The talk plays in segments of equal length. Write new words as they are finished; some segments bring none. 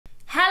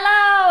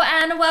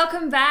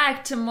welcome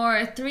back to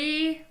more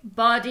Three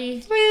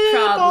Body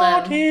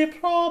Problem.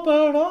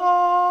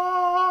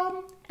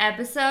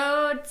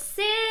 Episode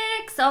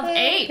 6 of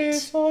 8.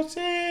 Episode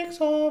 6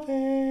 of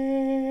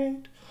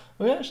 8.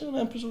 Are we actually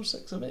on episode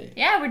 6 of 8?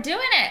 Yeah, we're doing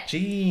it.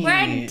 Jeez.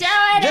 We're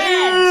doing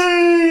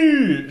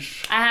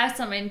it. I have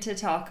something to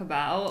talk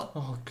about.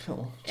 Oh,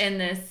 God. In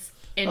this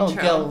intro. Oh,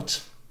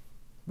 guilt.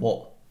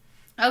 What?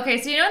 Okay,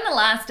 so you know in the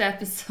last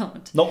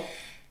episode... Nope.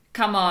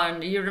 Come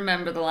on, you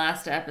remember the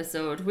last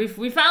episode.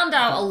 We found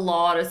out a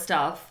lot of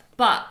stuff,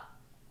 but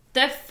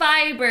the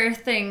fiber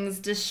things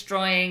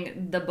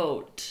destroying the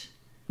boat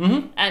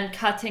and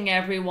cutting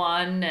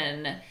everyone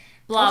and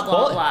blah,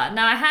 blah, blah.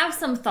 Now, I have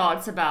some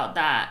thoughts about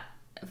that.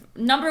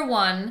 Number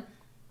one,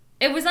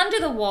 it was under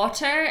the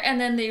water and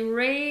then they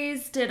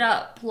raised it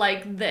up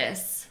like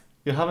this.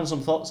 You're having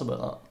some thoughts about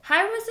that?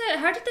 How was it?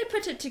 How did they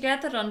put it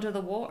together under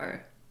the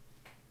water?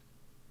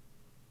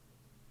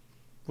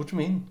 What do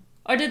you mean?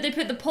 Or did they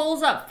put the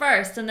poles up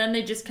first and then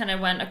they just kind of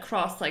went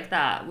across like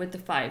that with the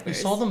fibers? You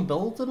saw them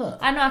building it.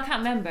 I know, I can't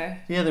remember.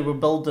 Yeah, they were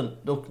building...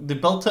 They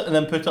built it and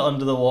then put it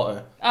under the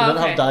water. They didn't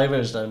have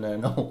divers down there,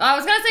 no. I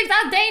was going to say,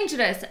 that's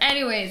dangerous.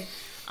 Anyways,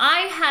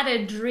 I had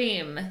a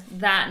dream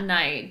that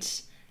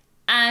night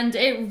and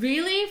it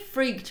really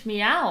freaked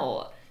me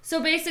out.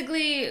 So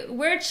basically,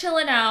 we're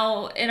chilling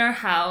out in our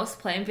house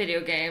playing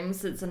video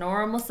games. It's a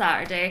normal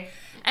Saturday.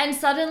 And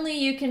suddenly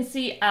you can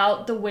see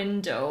out the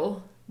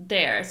window...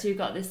 there, so you've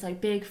got this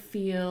like big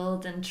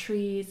field and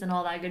trees and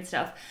all that good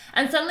stuff,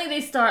 and suddenly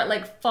they start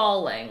like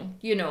falling,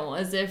 you know,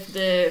 as if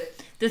the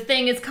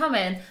thing is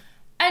coming,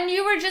 and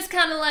you were just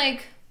kind of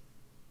like,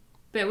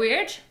 bit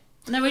weird,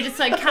 and then we just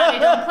like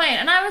carried on playing,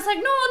 and I was like,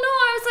 no,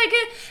 I was like,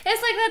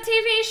 it's like that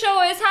TV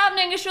show, it's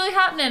happening, it's really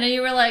happening, and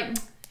you were like,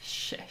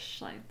 shush,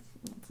 like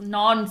it's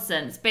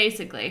nonsense.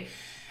 Basically,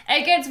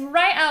 it gets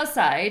right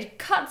outside,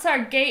 cuts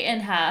our gate in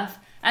half,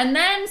 and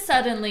then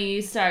suddenly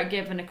you start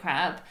giving a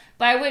crap,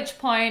 by which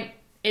point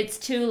it's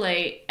too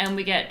late and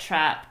we get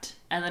trapped,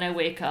 and then I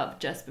wake up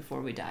just before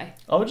we die.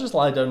 I would just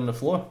lie down on the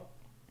floor.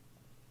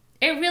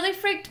 It really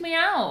freaked me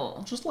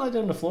out. Just lie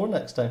down on the floor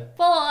next time.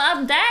 Well,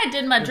 I'm dead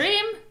in my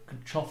dream.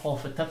 Could chop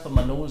off the tip of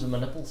my nose and my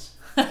nipples.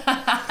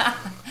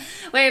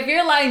 Wait, if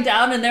you're lying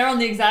down and they're on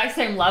the exact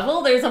same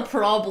level, there's a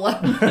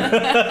problem.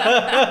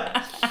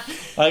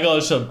 I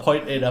got some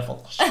pointy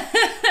nipples.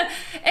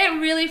 It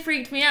really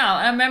freaked me out.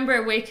 I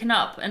remember waking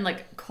up in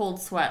like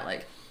cold sweat,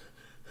 like...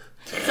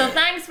 So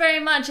thanks very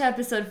much,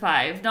 episode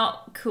 5.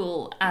 Not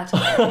cool at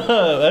all.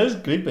 That is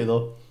creepy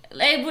though.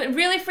 It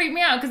really freaked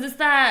me out because it's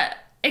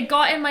that it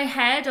got in my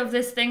head of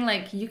this thing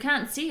like you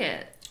can't see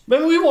it.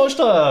 Remember we watched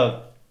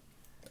a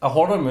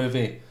horror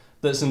movie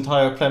that's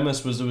entire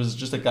premise was there was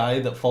just a guy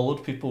that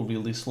followed people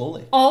really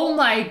slowly. Oh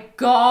my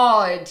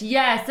god,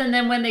 yes. And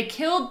then when they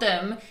killed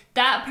them,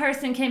 that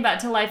person came back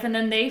to life and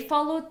then they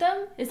followed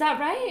them. Is that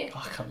right?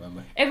 Oh, I can't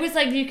remember. It was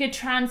like you could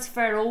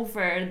transfer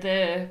over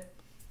the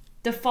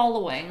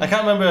following. I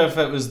can't remember if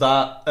it was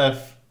that,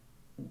 if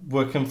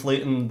we're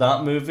conflating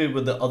that movie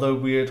with the other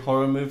weird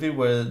horror movie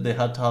where they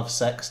had to have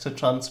sex to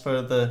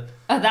transfer the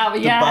bad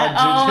juju.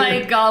 Oh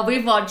my god,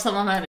 we've watched some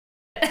of them.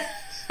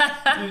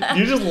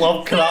 You just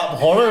love crap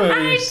horror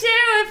movies.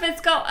 I do. If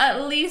it's got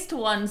at least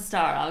 1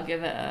 star, I'll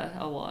give it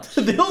a watch.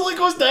 It only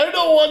goes down to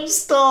 1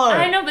 star.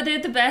 I know, but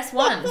they're the best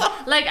ones.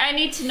 Like, I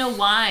need to know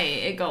why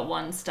it got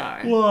 1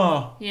 star.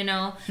 Wow. You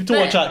know? You don't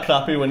watch that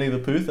crappy Winnie the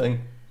Pooh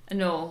thing.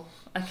 No,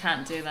 I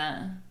can't do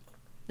that.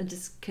 I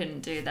just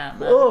couldn't do that,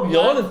 man. Oh, I'm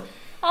yawning.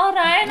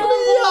 Alright,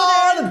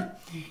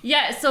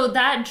 yeah, so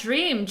that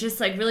dream just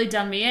like really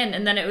done me in,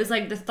 and then it was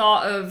like the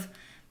thought of,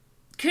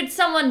 could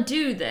someone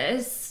do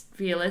this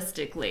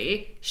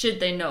realistically?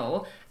 Should they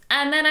know?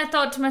 And then I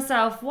thought to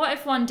myself, what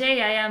if one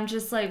day I am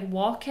just like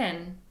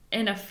walking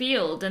in a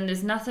field and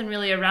there's nothing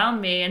really around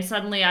me, and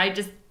suddenly I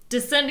just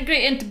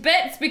disintegrate into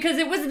bits because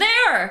it was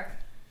there?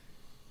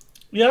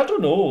 Yeah, I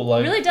don't know.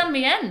 Like, really done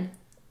me in.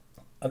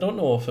 I don't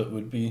know if it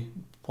would be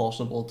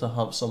possible to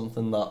have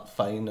something that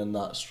fine and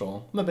that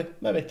strong.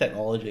 Maybe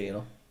technology, you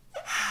know.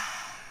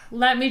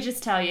 Let me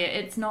just tell you,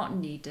 it's not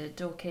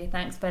needed. Okay,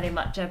 thanks very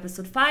much,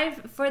 episode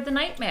 5 for the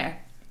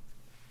nightmare.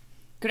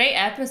 Great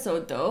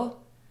episode though.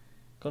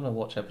 Gonna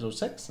watch episode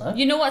 6 now.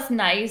 You know what's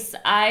nice?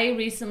 I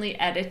recently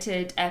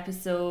edited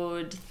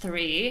episode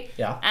 3.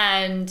 Yeah.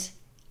 And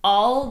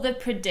all the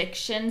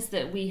predictions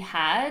that we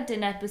had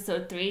in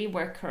episode 3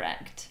 were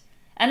correct.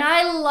 And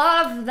I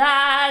love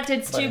that.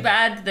 It's too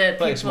bad that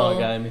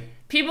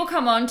people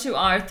come on to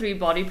our 3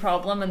 Body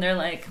Problem and they're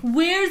like,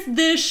 where's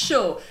this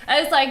show?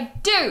 And it's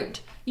like, dude,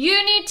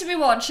 you need to be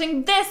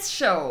watching this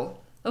show.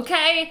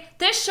 Okay?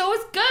 This show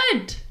is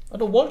good. I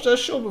don't watch this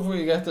show before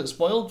you get it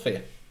spoiled for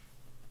you.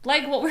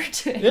 Like what we're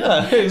doing.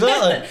 Yeah,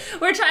 exactly.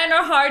 We're trying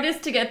our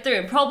hardest to get through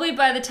it. Probably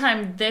by the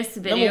time this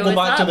video is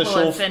up,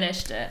 we'll have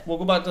finished it. We'll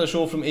go back to the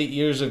show from 8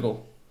 years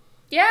ago.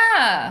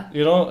 Yeah.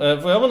 You know,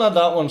 if we haven't had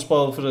that one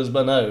spoiled for us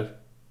by now,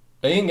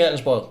 it ain't getting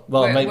spoiled.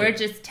 Well, we're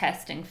just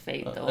testing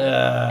fate though.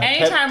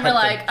 Anytime we're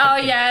like, oh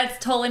yeah, it's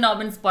totally not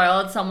been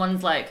spoiled,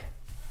 someone's like,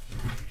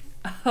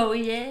 oh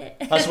yeah.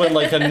 That's when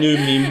like a new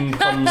meme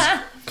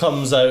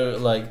comes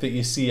out like that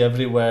you see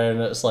everywhere, and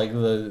it's like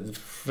the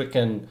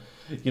freaking,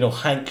 you know,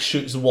 Hank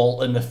shoots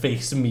Walt in the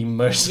face meme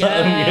or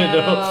something, you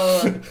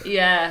know.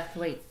 Yeah.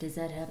 Wait, does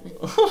that happen?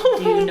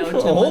 Do you know too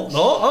much? I hope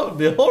not. That would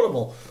be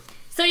horrible.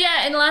 So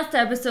yeah, in the last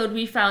episode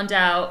we found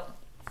out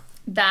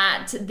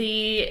that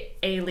the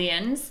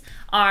aliens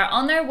are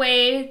on their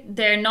way.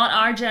 They're not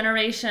our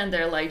generation.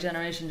 They're like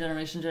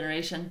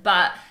generation.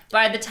 But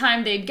by the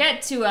time they'd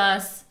get to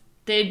us,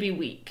 they'd be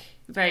weak.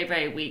 Very,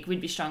 very weak.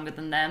 We'd be stronger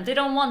than them. They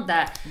don't want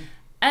that.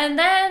 And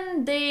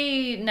then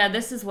now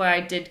this is where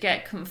I did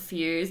get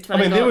confused. But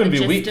I mean, they wouldn't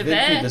the be weak. gist of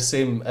They'd be it. the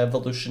same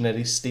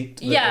evolutionary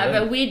state. Yeah,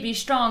 but we'd be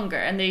stronger.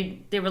 And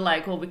they were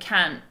like, well, we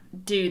can't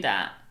do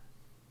that.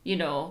 You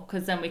know,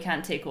 because then we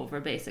can't take over,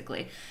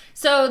 basically.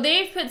 So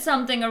they've put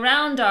something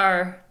around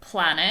our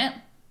planet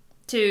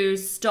to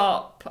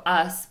stop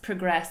us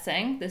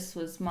progressing. This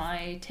was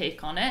my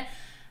take on it.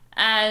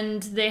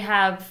 And they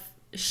have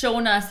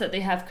shown us that they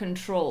have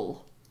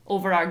control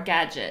over our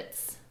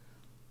gadgets.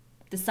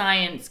 The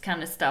science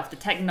kind of stuff, the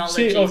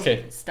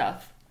technology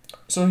stuff.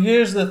 So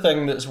here's the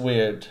thing that's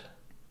weird.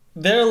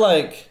 They're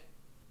like,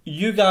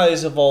 you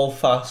guys evolve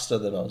faster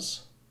than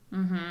us.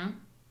 Mm-hmm.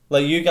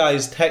 Like, you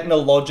guys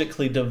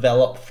technologically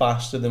develop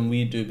faster than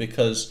we do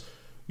because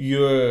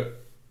your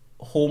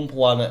home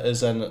planet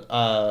is in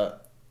a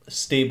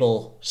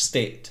stable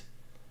state.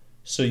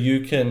 So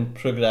you can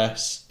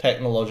progress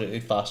technologically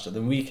faster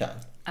than we can.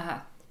 Uh-huh.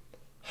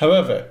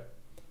 However,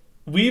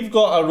 we've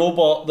got a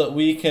robot that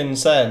we can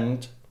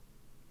send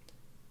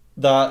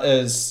that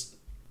is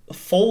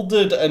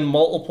folded in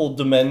multiple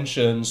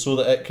dimensions so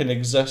that it can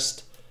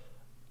exist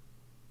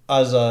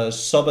as a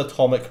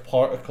subatomic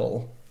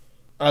particle.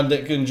 And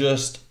it can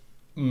just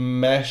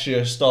mess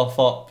your stuff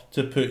up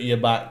to put you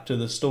back to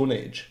the Stone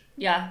Age.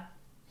 Yeah.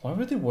 Why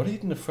were they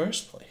worried in the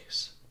first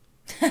place?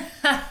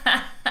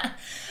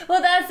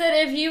 Well, that's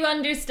it. If you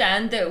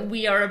understand that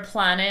we are a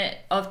planet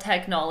of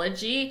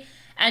technology,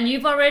 and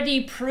you've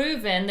already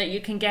proven that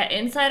you can get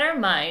inside our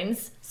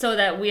minds so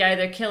that we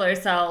either kill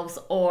ourselves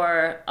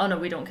or... Oh, no,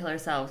 we don't kill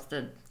ourselves.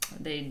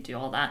 They do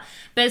all that.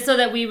 But so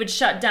that we would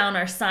shut down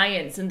our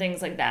science and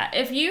things like that.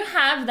 If you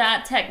have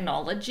that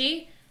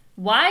technology...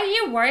 Why are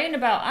you worrying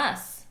about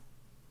us?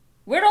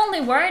 We're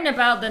only worrying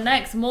about the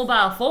next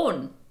mobile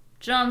phone.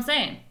 Do you know what I'm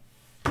saying?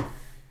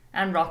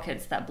 And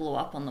rockets that blow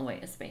up on the way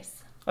to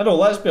space. I know,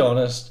 let's be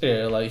honest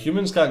here. Like,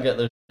 humans can't get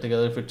their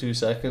together for 2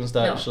 seconds to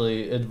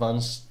actually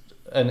advance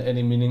in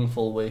any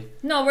meaningful way.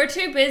 No, we're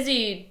too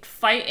busy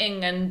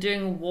fighting and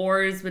doing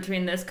wars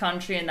between this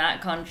country and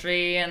that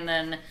country and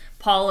then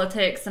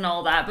politics and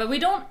all that. But we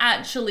don't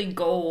actually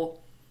go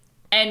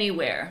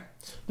anywhere.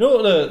 You know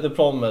what the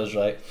problem is,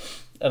 right?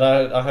 And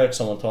I heard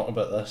someone talking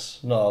about this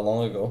not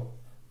long ago.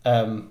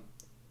 In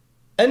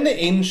the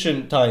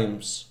ancient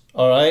times,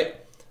 alright,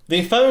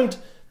 they found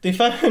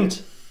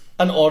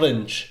an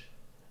orange.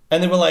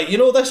 And they were like, you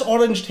know, this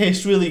orange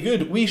tastes really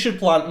good. We should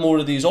plant more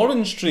of these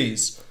orange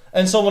trees.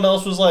 And someone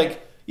else was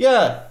like,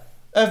 yeah,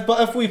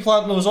 but if we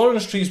plant those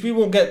orange trees, we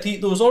won't get to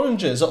eat those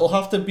oranges. It'll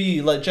have to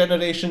be like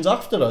generations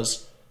after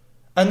us.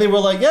 And they were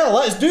like, yeah,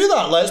 let's do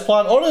that. Let's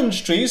plant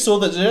orange trees so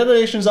that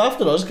generations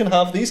after us can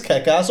have these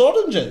kick-ass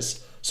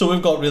oranges. So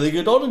we've got really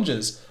good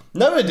oranges.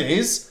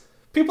 Nowadays,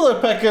 people are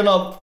picking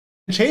up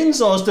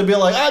chainsaws to be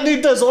like, I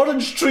need this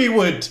orange tree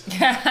wood.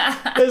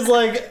 It's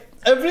like,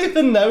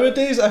 everything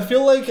nowadays, I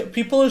feel like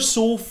people are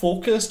so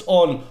focused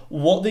on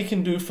what they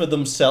can do for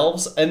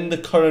themselves in the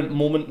current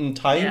moment in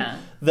time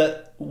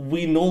that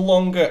we no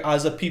longer,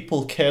 as a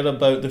people, care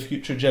about the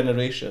future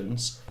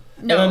generations.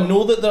 No. And I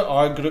know that there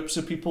are groups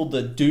of people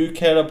that do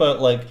care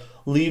about, like,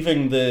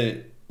 leaving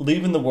the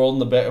world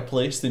in a better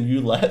place than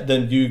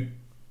you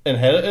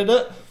inherited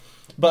it,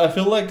 but I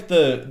feel like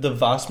the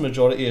vast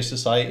majority of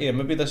society, and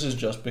maybe this is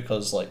just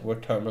because like we're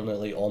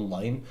terminally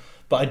online,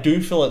 but I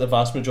do feel like the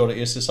vast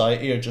majority of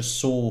society are just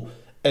so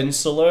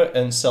insular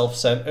and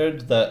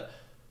self-centered that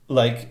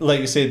like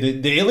you say,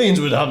 the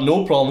aliens would have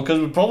no problem because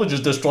we'd probably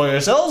just destroy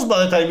ourselves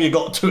by the time you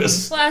got to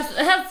us. Well,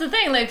 that's the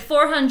thing, like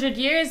 400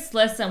 years,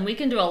 listen, we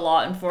can do a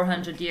lot in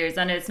 400 years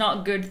and it's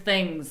not good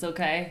things,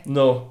 okay?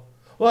 No.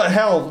 What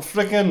hell,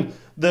 freaking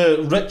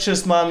the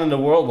richest man in the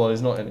world, well,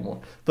 he's not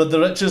anymore, but the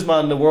richest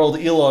man in the world,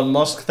 Elon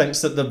Musk,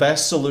 thinks that the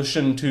best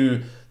solution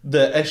to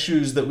the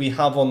issues that we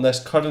have on this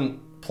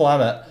current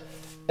planet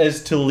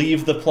is to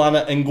leave the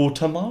planet and go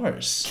to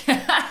Mars.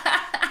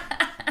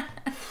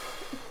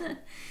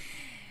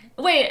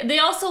 Wait, they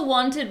also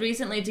wanted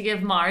recently to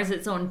give Mars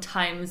its own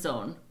time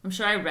zone. I'm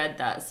sure I read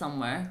that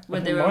somewhere.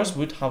 Mars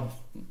would have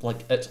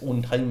like its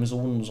own time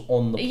zones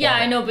on the planet. Yeah,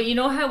 I know, but you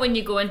know how when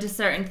you go into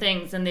certain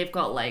things and they've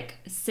got like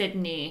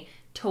Sydney,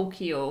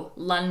 Tokyo,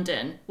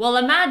 London. Well,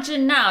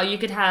 imagine now you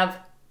could have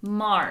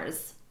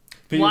Mars.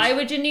 But why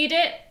would you need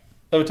it?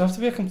 It would have to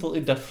be a completely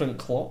different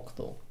clock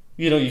though.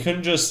 You know, you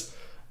couldn't just,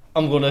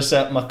 I'm going to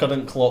set my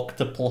current clock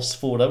to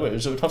 +4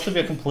 hours. It would have to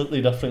be a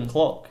completely different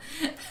clock.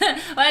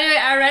 Well,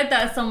 anyway, I read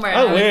that somewhere.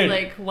 And I was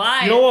like,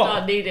 why? You know what? It's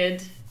not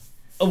needed.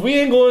 We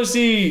ain't going to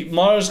see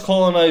Mars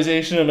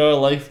colonization in our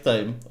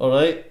lifetime,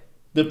 alright?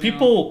 The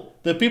people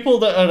the people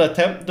that are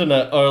attempting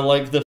it are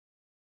like the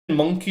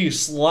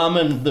monkeys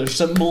slamming their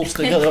cymbals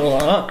together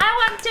like that.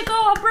 I want to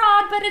go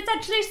abroad, but it's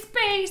actually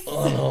space.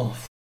 Oh no.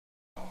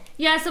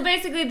 Yeah, so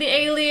basically the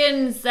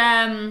aliens,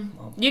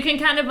 you can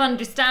kind of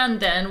understand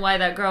then why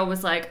that girl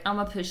was like, I'm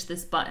gonna push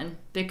this button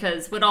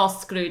because we're all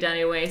screwed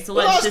anyway, so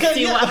let's just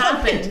see what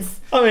happens.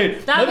 I mean,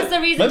 that was the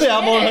reason maybe she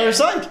I'm did on it. her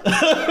side.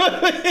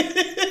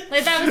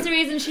 Like, that was the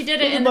reason she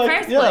did it in the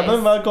first place. Yeah,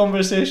 maybe my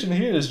conversation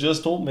here has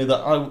just told me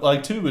that I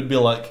too would be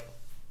like,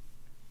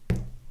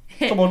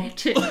 come on.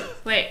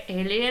 Wait,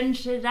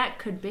 aliens? That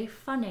could be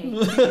funny.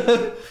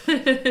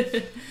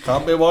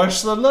 Can't be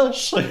worse than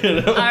this.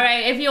 You know?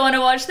 Alright, if you want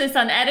to watch this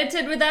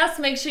unedited with us,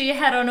 make sure you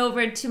head on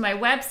over to my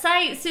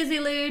website,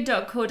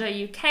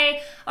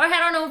 susylou.co.uk, or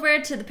head on over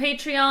to the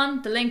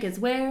Patreon. The link is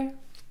where?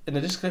 In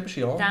the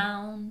description.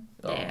 Down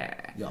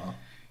there. Yeah.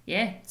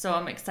 Yeah, so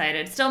I'm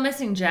excited. Still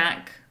missing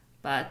Jack,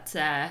 but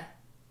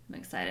I'm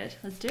excited.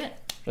 Let's do it.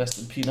 Rest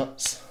in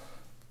peanuts.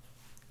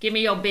 Give me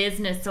your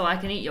business so I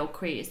can eat your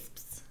crisps.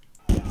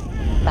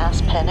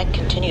 Mass panic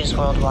continues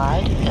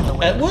worldwide in the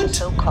wake of the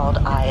so-called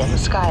Eye in the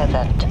Sky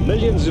event.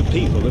 Millions of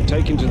people have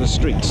taken to the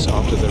streets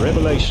after the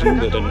revelation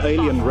that an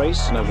alien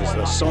race known as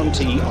the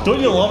Santi...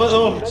 Don't you love it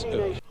though?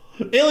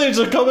 Aliens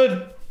are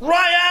coming!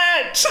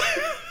 Riot!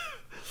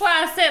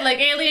 Well, that's it. Like,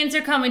 aliens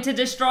are coming to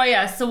destroy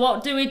us. So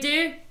what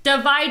do?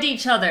 Divide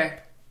each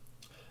other.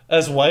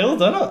 It's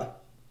wild, isn't it?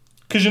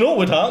 Because you know what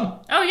would happen.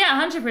 Oh yeah,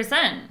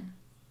 100%.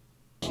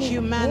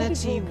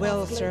 Humanity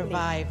will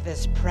survive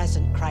this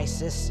present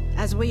crisis,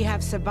 as we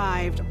have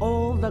survived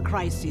all the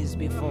crises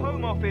before. The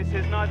Home Office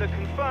has neither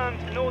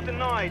confirmed nor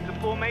denied the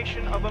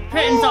formation of a...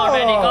 Britain's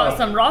already got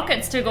some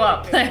rockets to go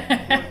up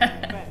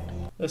there.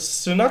 It's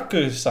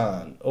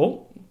Sunaku-san.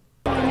 Oh.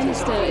 The Prime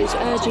Minister is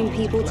urging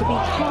people to be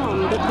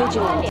calm but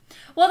vigilant.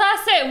 Well,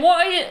 that's it.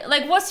 What are you,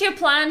 like, what's your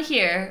plan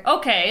here?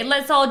 Okay,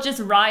 let's all just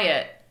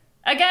riot.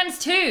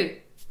 Against who?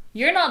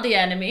 You're not the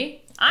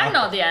enemy. I'm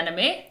not the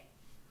enemy.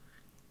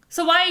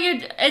 So why are you...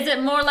 Is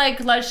it more like,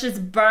 let's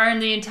just burn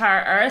the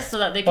entire earth so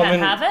that they can't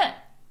have it?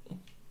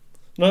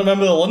 No,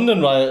 remember the London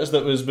riots?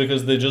 That was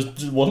because they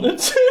just wanted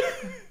to.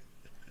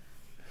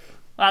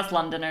 Well, that's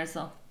Londoners,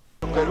 though.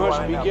 We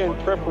must begin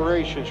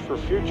preparations for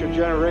future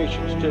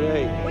generations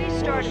today. We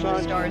started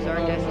with Stars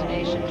Our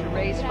Destination to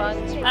raise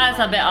funds. That's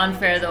a bit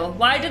unfair, though.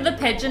 Why did the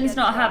pigeons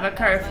not have a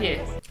curfew?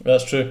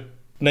 That's true.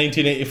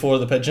 1984,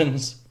 the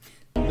pigeons.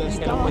 Yeah,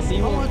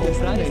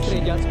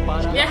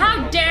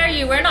 how dare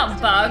you? We're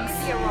not bugs.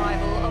 The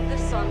arrival of the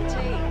Sun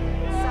team.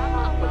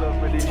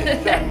 of religious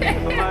sects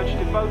have emerged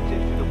devoted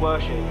to the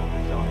worship of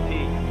the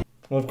Sun.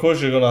 Well, of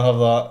course you're gonna have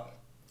that.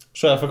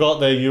 Sorry, I forgot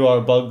the "you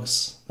are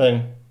bugs"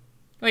 thing.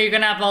 Well, you're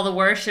gonna have all the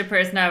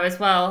worshippers now as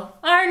well.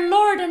 Our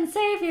Lord and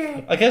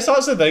Savior. I guess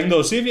that's the thing,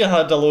 though. See if you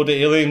had a load of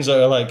aliens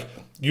that are like,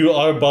 "You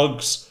are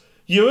bugs,"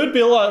 you would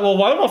be like, "Well,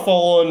 why am I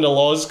following the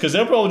laws? Because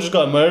they're probably just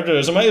gonna murder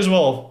us. I might as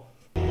well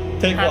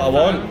take what I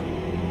want."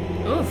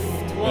 Oof!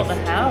 What the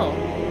hell?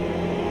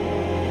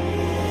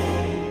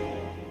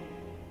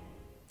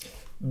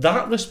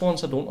 That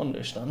response I don't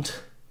understand.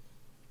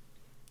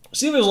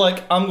 See if it was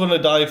like, I'm gonna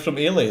die from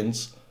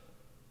aliens,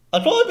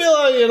 I'd probably be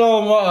like, you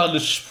know,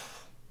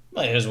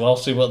 might as well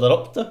see what they're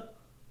up to.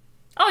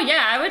 Oh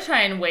yeah, I would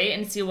try and wait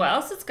and see what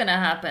else is gonna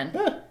happen.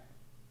 Yeah.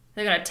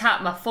 They're gonna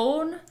tap my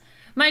phone.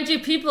 Mind you,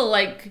 people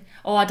like,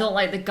 oh, I don't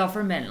like the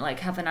government like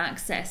having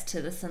access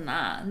to this and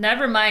that.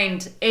 Never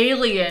mind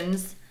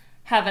aliens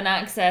having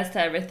access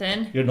to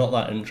everything. You're not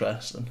that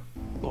interesting.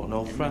 Got an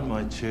old friend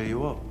might cheer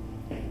you up.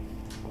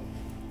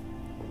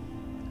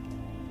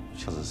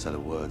 She hasn't said a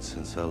word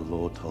since her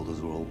Lord told us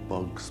we're all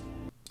bugs.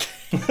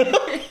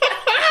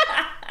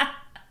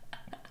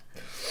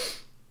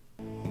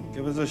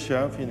 Give us a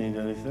shout if you need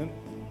anything.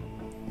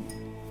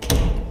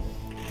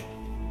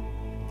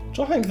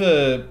 Do you think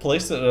the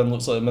place that they're in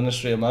looks like the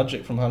Ministry of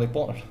Magic from Harry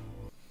Potter?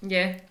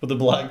 Yeah. With the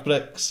black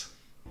bricks.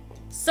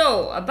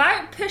 So,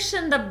 about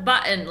pushing the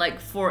button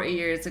like 40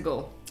 years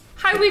ago.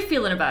 How are we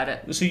feeling about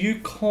it? So you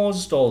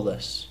caused all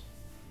this.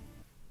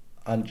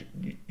 And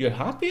you're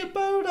happy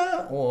about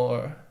it,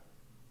 or...?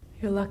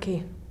 You're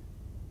lucky.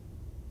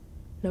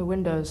 No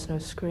windows, no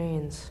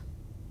screens.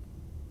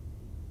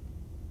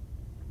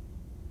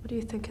 What do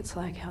you think it's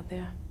like out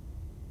there?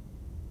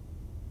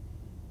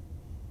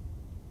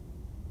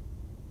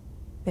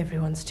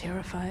 Everyone's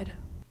terrified.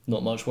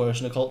 Not much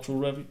worse than a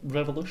cultural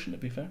revolution, to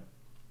be fair.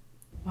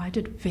 Why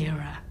did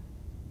Vera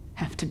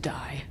have to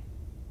die?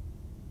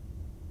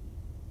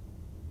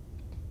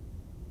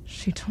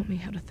 She taught me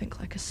how to think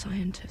like a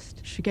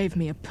scientist. She gave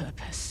me a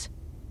purpose.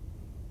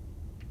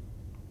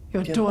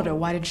 Your daughter,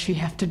 why did she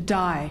have to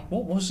die?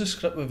 What was the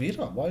script with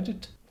Vera? Why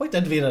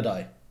did Vera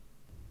die?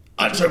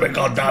 Answer me,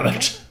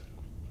 goddammit!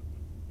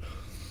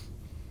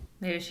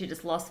 Maybe she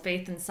just lost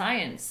faith in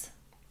science.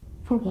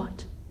 For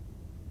what?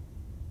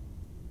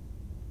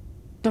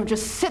 Don't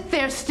just sit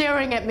there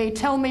staring at me.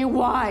 Tell me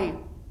why.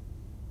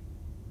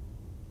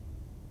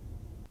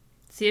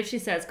 See if she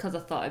says, because I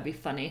thought it'd be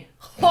funny.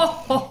 Ho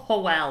ho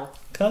ho, well.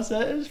 Because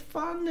it is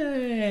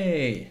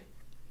funny.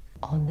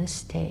 On this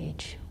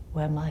stage,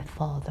 where my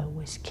father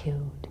was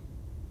killed,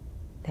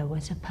 there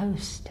was a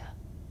poster.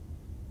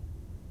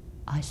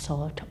 I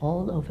saw it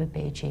all over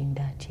Beijing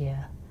that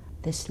year.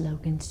 The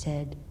slogan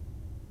said,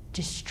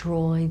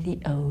 "Destroy the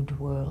old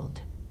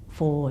world,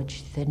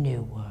 forge the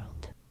new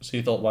world." So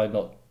you thought, why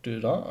not do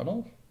that at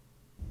all?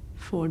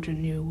 Forge a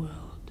new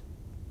world.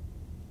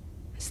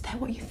 Is that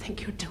what you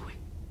think you're doing?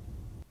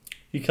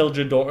 You killed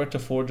your daughter to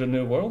forge a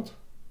new world?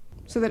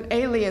 So that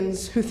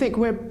aliens who think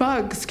we're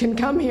bugs can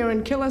come here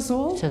and kill us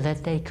all? So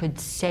that they could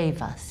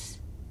save us.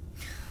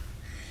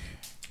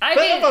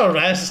 Bit of a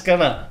risk,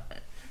 innit?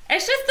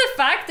 It's just the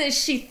fact that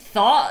she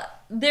thought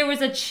there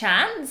was a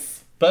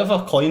chance. Bit of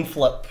a coin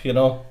flip, you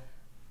know?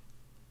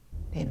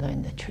 They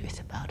learn the truth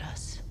about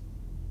us.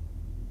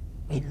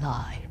 We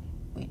lie,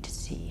 we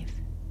deceive.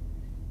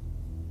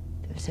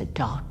 There's a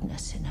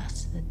darkness in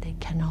us that they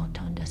cannot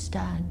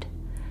understand.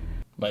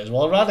 Might as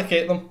well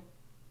eradicate them.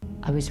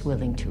 I was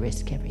willing to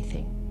risk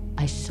everything.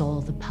 I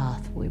saw the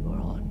path we were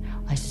on.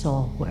 I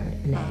saw where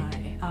it led.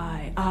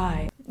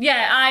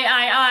 Yeah,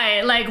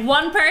 I. Like,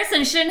 one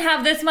person shouldn't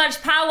have this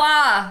much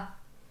power.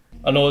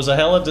 I know, it was a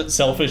hell of a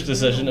selfish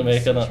decision to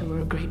make, innit? You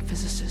were a great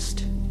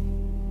physicist,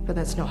 but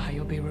that's not how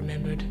you'll be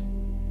remembered.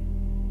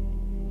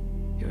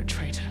 You're a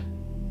traitor.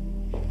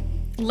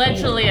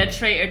 Literally a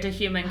traitor to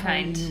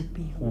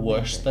humankind.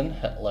 Worse than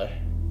Hitler.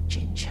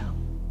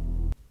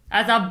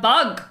 As a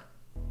bug.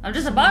 I'm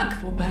just a bug.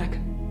 Fall back.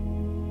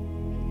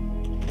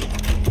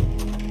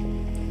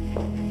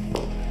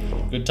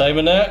 Good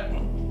timing there.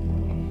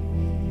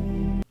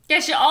 Yeah,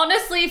 she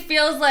honestly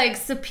feels like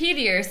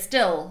superior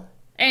still,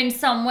 in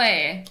some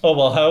way. Oh,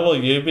 well, how will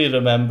you be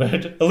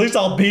remembered? At least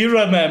I'll be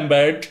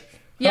remembered.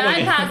 Yeah,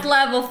 I passed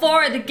level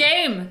 4 of the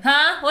game,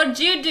 huh? What did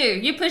you do?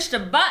 You pushed a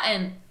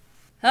button.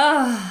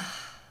 Oh,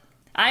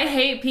 I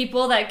hate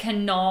people that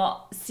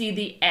cannot see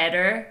the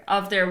error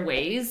of their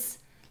ways.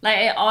 Like,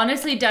 it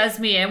honestly does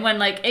me in when,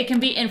 like, it can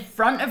be in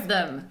front of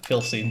them.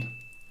 Feel seen.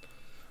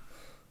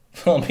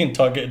 I'm being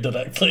targeted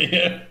directly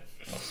here.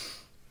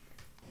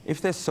 If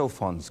their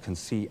Sophons can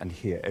see and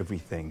hear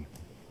everything,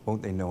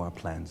 won't they know our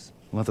plans?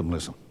 Let them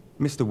listen.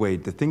 Mr.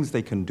 Wade, the things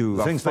they can do...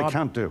 The things they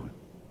can't do.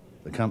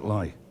 They can't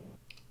lie.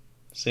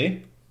 See?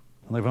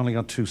 And they've only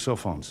got 2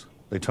 Sophons.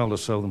 They told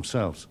us so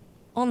themselves.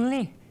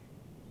 Only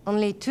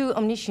 2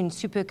 omniscient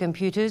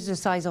supercomputers the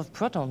size of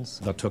protons.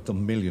 That took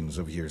them millions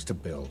of years to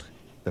build.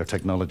 Their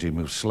technology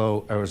moves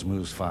slow, ours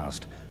moves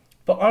fast.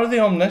 But are they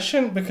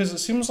omniscient? Because it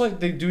seems like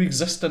they do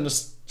exist in a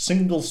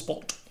single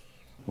spot.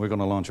 We're going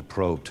to launch a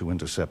probe to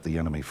intercept the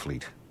enemy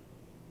fleet.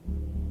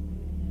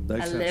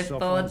 I live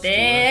for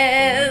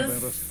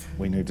this.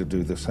 We need to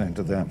do the same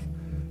to them.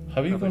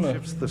 How are you going to...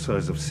 ships the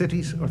size of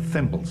cities or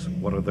thimbles?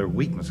 What are their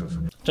weaknesses?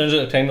 Turns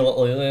out tiny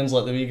little aliens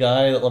like the wee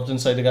guy that lived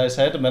inside the guy's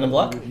head in Men in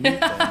Black.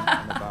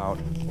 About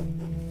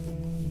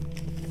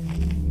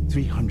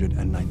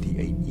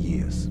 398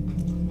 years.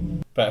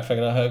 Better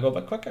figure out how to go a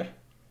bit quicker.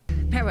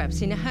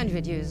 Perhaps in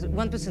 100 years,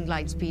 1%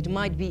 light speed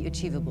might be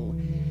achievable.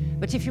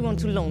 But if you want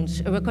to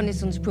launch a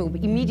reconnaissance probe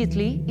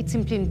immediately, it's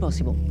simply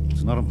impossible.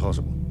 It's not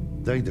impossible.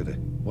 They did it.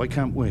 Why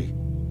can't we?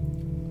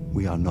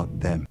 We are not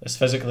them. It's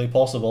physically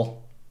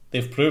possible.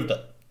 They've proved it.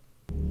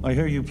 I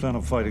hear you plan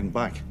on fighting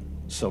back.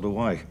 So do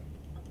I.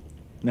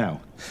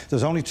 Now,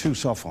 there's only 2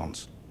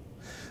 Sophons.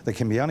 They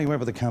can be anywhere,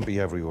 but they can't be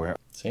everywhere.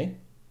 See?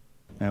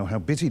 Now, how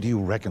busy do you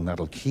reckon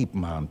that'll keep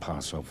man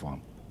past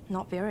Sophon?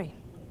 Not very.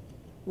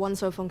 1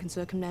 Sophon can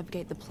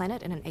circumnavigate the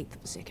planet in an 1/8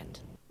 of a second.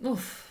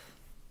 Oof.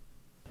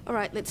 All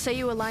right, let's say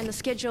you align the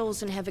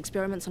schedules and have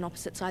experiments on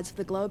opposite sides of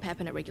the globe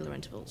happen at regular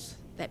intervals.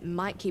 That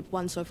might keep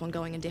 1 Sophon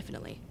going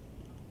indefinitely.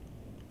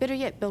 Better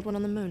yet, build one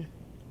on the moon.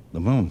 The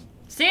moon?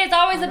 See, it's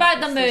always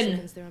about the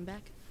moon. There and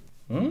back.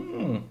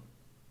 Mm.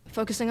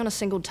 Focusing on a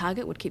single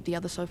target would keep the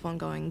other Sophon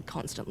going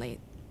constantly.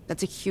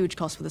 That's a huge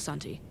cost for the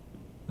Sunti.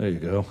 There you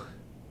go.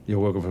 You're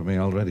working for me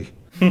already.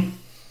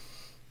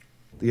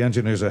 The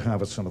engineers I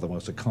have are some of the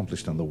most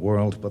accomplished in the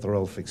world, but they're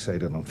all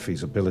fixated on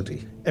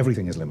feasibility.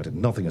 Everything is limited.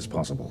 Nothing is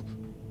possible.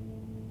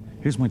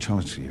 Here's my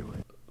challenge to you.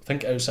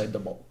 Think outside the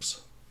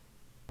box.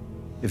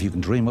 If you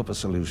can dream up a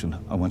solution,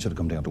 I want you to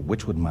come down to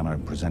Witchwood Manor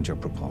and present your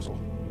proposal.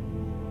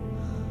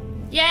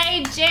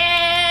 Yay,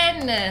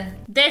 Jen!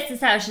 This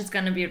is how she's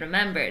gonna be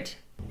remembered.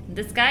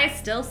 This guy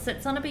still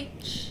sits on a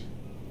beach.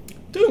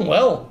 Doing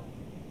well.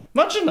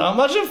 Imagine that.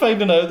 Imagine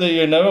finding out that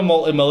you're now a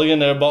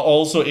multimillionaire, but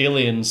also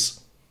aliens.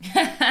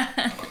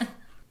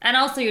 And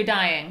also you're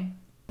dying.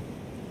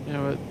 You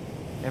know,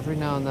 every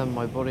now and then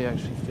my body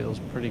actually feels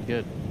pretty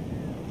good.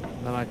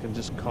 Then I can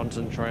just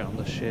concentrate on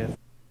the sheer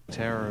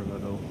terror of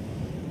it all.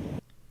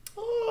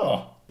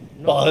 Oh.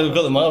 Well, they've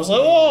got the money. I was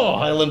like, oh,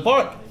 Highland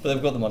Park. But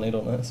they've got the money,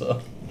 don't they?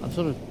 So I'm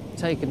sort of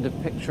taken to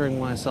picturing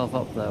myself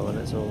up there when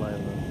it's all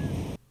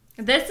over.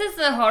 This is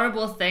the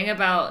horrible thing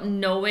about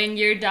knowing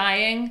you're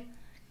dying.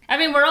 I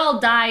mean, we're all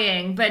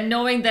dying, but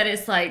knowing that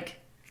it's like...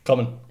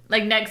 coming.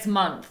 Like next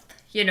month,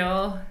 you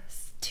know?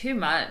 It's too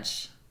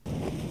much.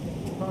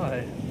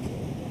 Hi.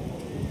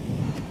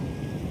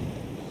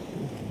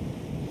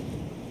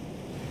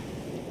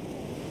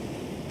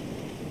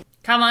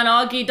 Come on,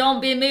 Augie, don't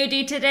be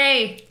moody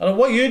today. And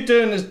what you're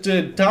doing is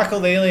to tackle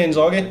the aliens,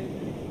 Augie.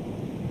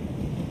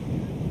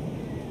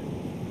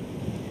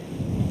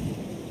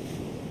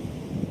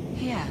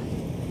 Yeah.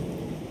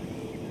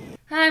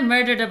 I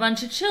murdered a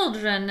bunch of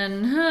children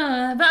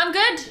and... but I'm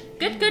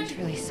good. Good.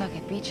 Really suck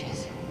at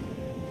beaches.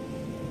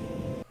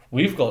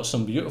 We've got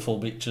some beautiful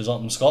beaches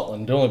up in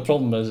Scotland. The only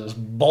problem is it's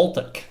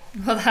Baltic.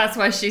 Well, that's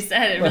why she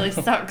said it really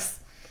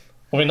sucks.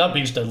 I mean, that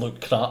beach did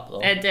look crap,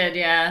 though. It did,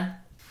 yeah.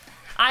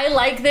 I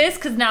like this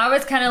because now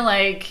it's kind of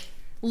like,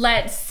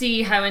 let's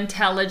see how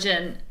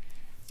intelligent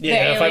the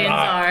aliens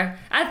are.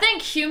 I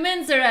think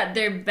humans are at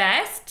their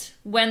best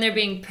when they're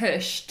being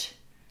pushed.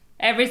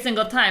 Every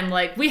single time.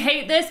 Like, we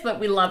hate this, but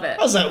we love it.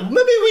 How's that?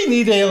 Maybe we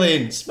need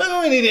aliens. Maybe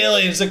we need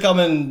aliens to come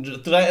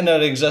and threaten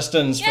our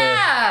existence for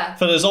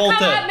us all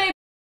to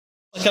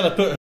kind of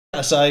put it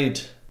aside.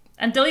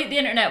 And delete the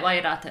internet while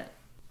you're at it.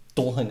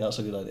 Don't think that's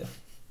a good idea.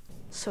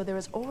 So there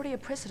is already a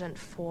precedent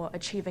for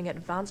achieving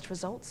advanced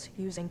results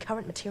using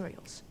current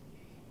materials.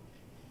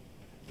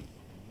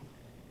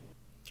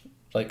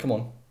 Right, come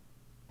on.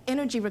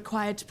 Energy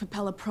required to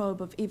propel a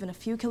probe of even a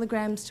few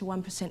kilograms to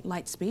 1%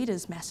 light speed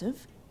is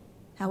massive.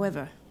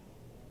 However,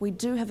 we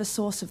do have a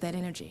source of that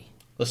energy.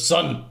 The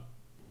sun.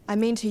 I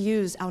mean to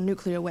use our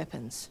nuclear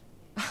weapons.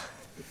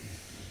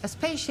 A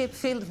spaceship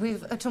filled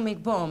with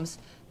atomic bombs.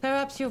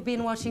 Perhaps you've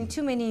been watching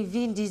too many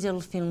Vin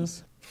Diesel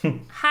films.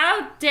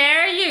 How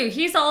dare you?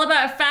 He's all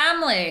about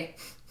family.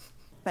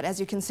 But as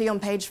you can see on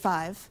page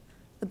 5,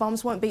 the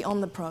bombs won't be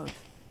on the probe.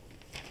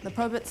 The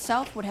probe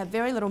itself would have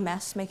very little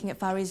mass, making it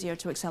far easier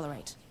to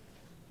accelerate.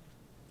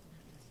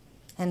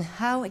 And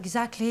how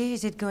exactly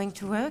is it going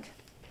to work?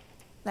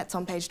 That's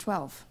on page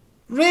 12.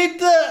 Read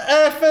the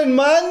effing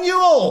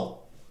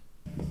manual!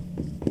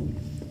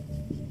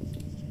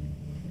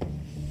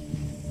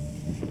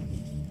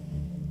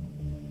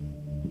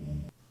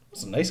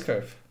 It's a nice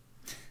curve.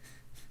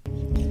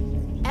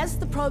 As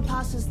the probe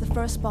passes the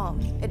first bomb,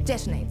 it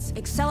detonates,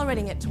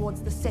 accelerating it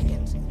towards the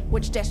second,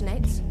 which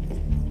detonates,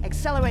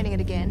 accelerating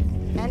it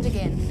again, and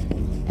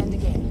again, and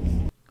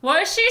again.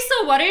 What is she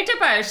so worried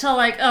about? She's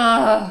like,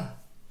 ugh.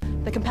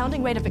 The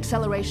compounding rate of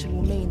acceleration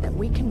will mean that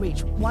we can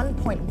reach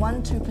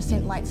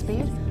 1.12% light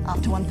speed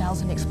after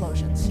 1,000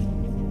 explosions.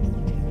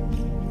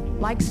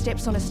 Like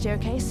steps on a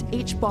staircase,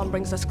 each bomb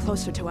brings us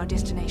closer to our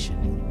destination.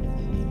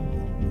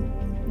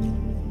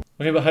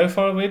 Okay, but how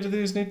far away do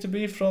these need to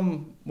be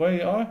from where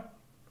you are?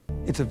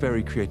 It's a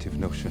very creative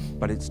notion,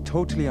 but it's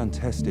totally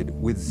untested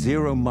with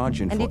zero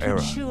margin for error. And it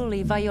would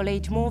surely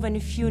violate more than a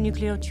few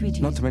nuclear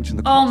treaties. Not to mention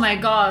the cost. Oh my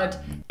god.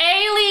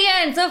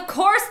 Aliens! Of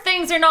course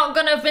things are not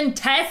gonna have been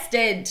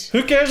tested!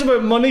 Who cares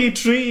about money,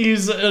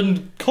 treaties,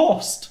 and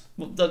cost?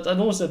 I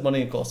know I said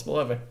money and cost, but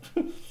whatever.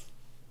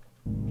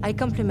 I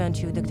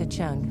compliment you, Dr.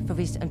 Chang, for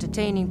this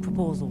entertaining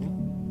proposal.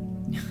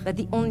 That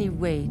the only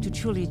way to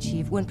truly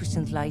achieve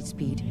 1% light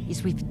speed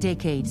is with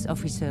decades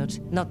of research,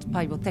 not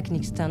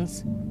pyrotechnic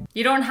stunts.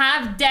 You don't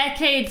have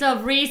decades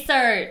of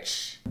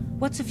research.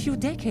 What's a few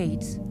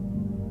decades?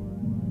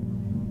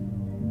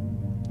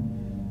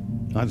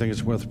 I think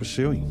it's worth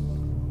pursuing.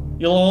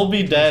 You'll all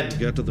be dead. The closer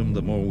we get to them,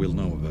 the more we'll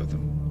know about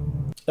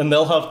them. And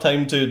they'll have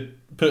time to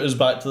put us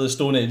back to the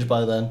Stone Age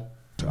by then.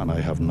 And I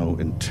have no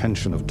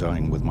intention of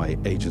dying with my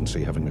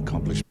agency having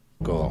accomplished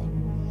all.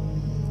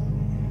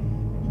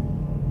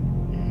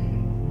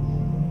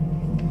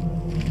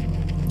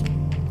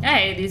 I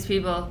hate these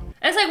people.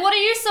 It's like, what are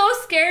you so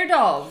scared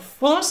of?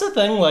 Well, that's the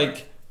thing,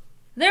 like...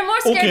 They're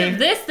more scared of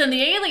this than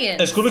the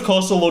aliens. It's going to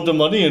cost a load of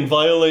money and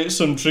violate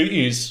some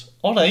treaties.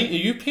 Alright, are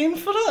you paying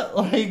for it?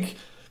 Like,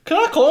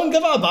 crack on,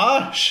 give it a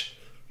bash.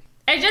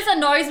 It just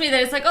annoys me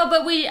that it's like, oh,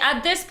 but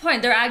at this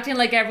point, they're acting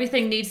like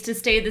everything needs to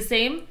stay the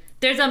same.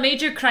 There's a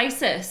major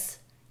crisis.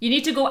 You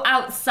need to go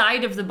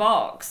outside of the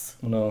box.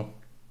 No.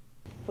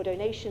 For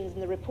donations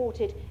in the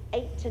reported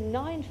 8 to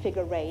 9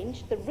 figure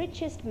range, the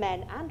richest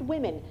men and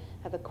women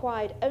have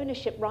acquired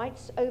ownership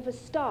rights over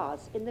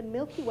stars in the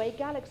Milky Way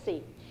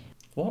galaxy.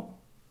 What?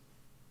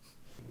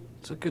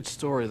 It's a good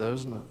story though,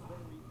 isn't it?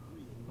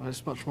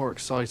 It's much more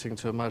exciting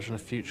to imagine a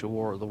future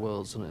war of the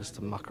worlds than it is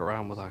to muck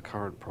around with our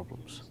current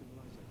problems.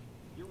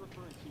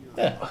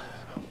 Yeah.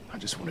 I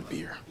just want a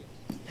beer.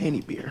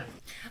 Any beer.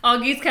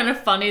 Augie's kind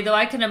of funny though.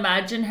 I can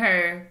imagine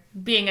her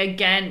being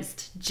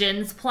against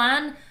Jin's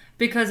plan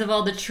because of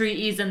all the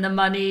treaties and the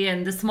money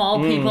and the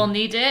small people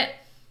need it.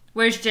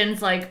 Whereas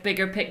Jin's like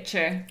bigger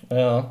picture.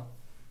 Yeah.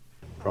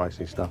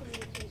 Pricey stuff.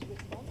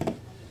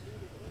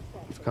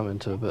 I've come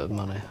into a bit of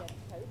money.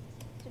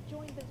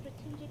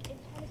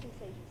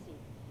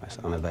 That's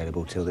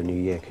unavailable till the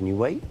new year. Can you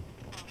wait?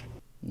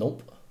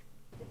 Nope.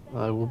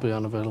 I will be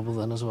unavailable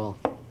then as well.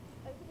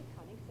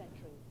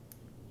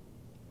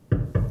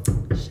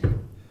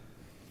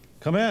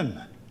 Come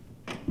in.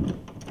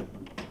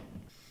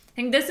 I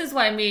think this is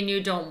why me and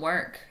you don't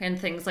work and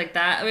things like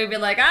that. We'd be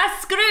like,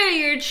 screw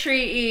your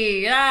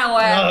treaty.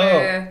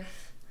 Whatever. No.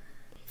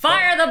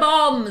 Fire the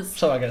bombs.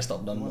 So I get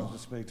stuff done though.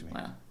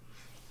 Well.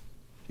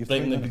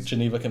 Breaking the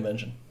Geneva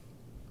Convention.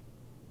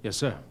 Yes,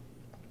 sir.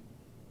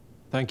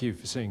 Thank you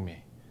for seeing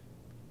me.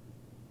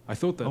 I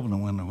thought that... Open the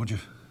window, would you?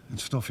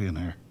 It's stuffy in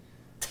here.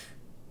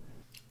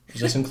 Is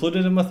this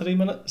included in my 3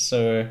 minutes,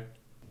 or...?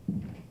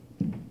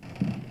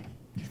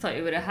 I thought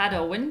you would have had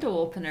a window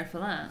opener for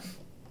that.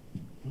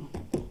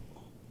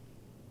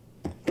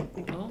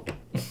 Oh.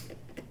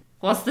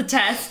 What's the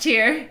test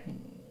here?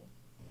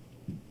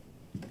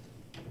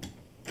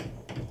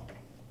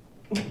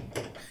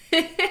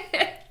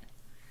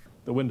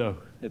 The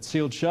window. It's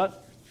sealed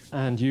shut,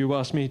 and you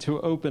asked me to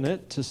open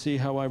it to see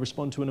how I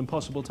respond to an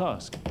impossible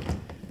task.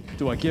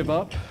 Do I give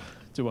up?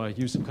 Do I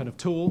use some kind of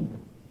tool?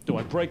 Do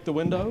I break the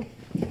window?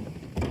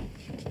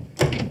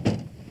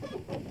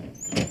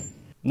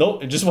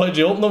 Nope, it just wanted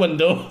you to open the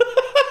window.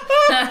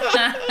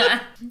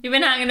 You've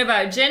been hanging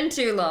about gin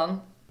too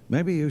long.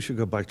 Maybe you should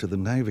go back to the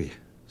Navy.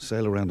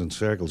 Sail around in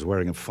circles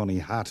wearing a funny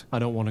hat. I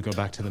don't want to go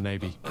back to the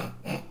Navy.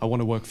 I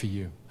want to work for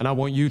you. And I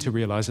want you to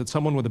realize that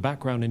someone with a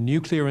background in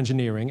nuclear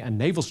engineering and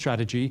naval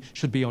strategy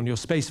should be on your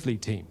space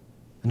fleet team.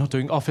 And not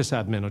doing office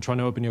admin or trying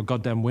to open your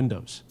goddamn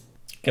windows.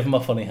 Give him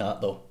a funny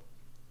hat, though.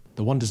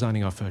 The one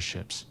designing our first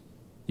ships.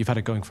 You've had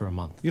it going for a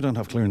month. You don't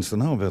have clearance to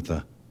know about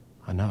that.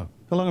 I know.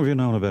 How long have you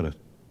known about it?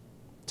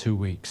 2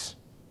 weeks.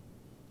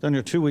 Then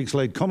you're 2 weeks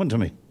late coming to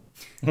me.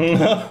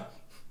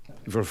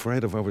 If you're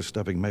afraid of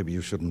overstepping, maybe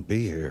you shouldn't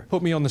be here.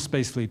 Put me on the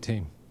space fleet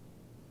team.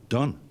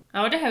 Done.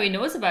 I wonder how he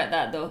knows about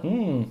that,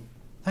 though.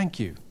 Thank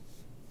you,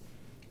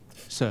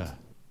 sir.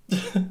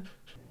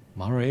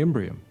 Mare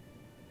Imbrium.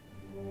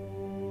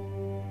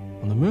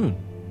 On the moon.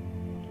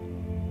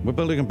 We're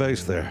building a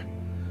base there.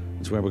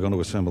 It's where we're going to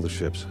assemble the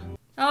ships.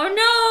 Oh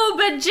no,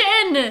 but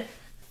Jin!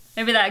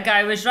 Maybe that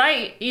guy was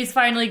right. He's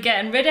finally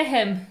getting rid of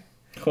him.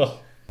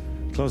 Well,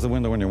 close the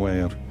window on your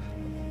way out.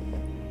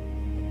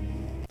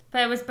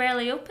 But it was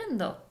barely open,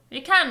 though.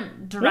 You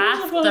can't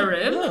draft the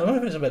room. No,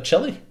 it was a bit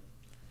chilly.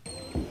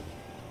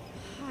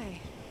 Hi.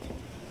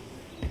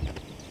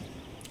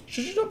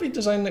 Should you not be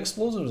designing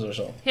explosives or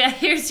something? Yeah,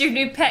 here's your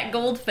new pet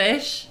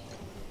goldfish.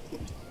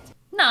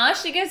 Nah,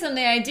 she gives them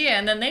the idea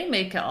and then they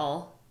make it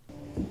all.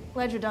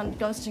 Glad you're done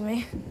ghosting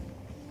me.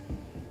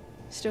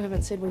 Still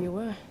haven't said where you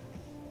were.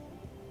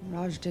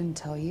 Raj didn't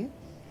tell you?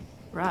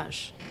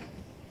 Raj.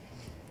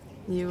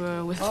 You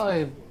were with...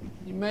 Oh,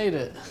 you made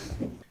it.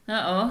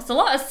 Uh-oh. There's a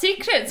lot of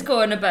secrets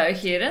going about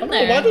here, isn't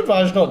there? Why did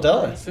Raj not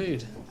tell her?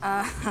 Food.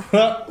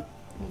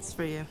 It's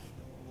for you.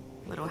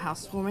 Little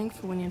housewarming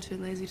for when you're too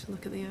lazy to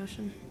look at the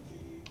ocean.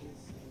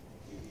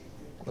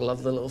 I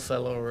love the little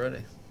fellow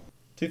already.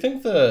 Do you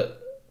think that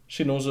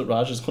she knows that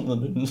Raj is going to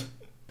the moon?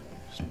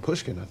 It's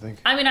Pushkin, I think.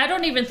 I mean, I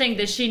don't even think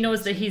that she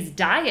knows that he's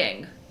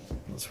dying.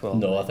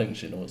 No, I think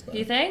she knows that.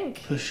 You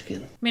think?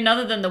 Pushkin. I mean,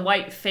 other than the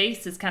white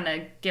face is kind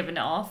of giving it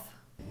off.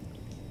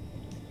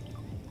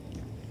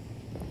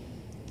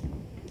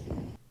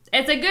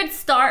 It's a good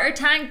starter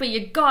tank, but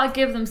you gotta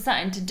give them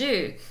something to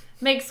do.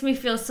 Makes me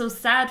feel so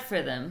sad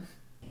for them.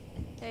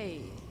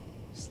 Hey,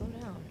 slow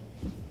down.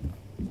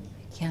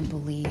 I can't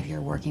believe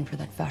you're working for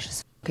that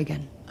fascist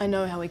again. I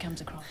know how he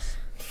comes across.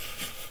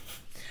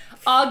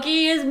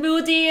 Augie is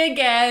moody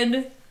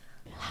again.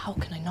 How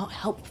can I not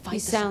help fight You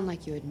this? sound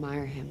like you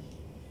admire him.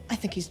 I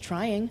think he's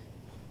trying.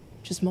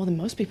 Just more than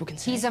most people can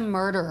say. He's a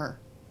murderer.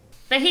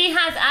 But he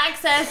has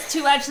access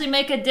to actually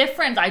make a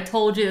difference. I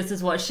told you this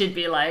is what she'd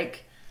be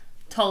like.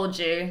 Told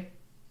you.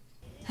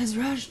 Has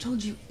Raj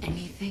told you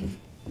anything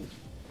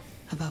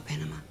about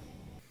Panama?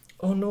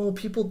 Oh no,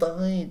 people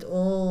died.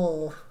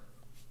 Oh.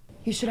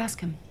 You should ask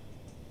him.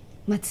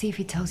 Let's see if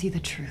he tells you the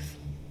truth.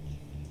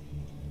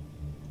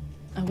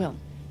 I will.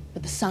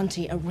 But the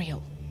Santi are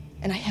real.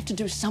 And I have to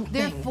do something.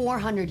 They're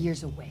 400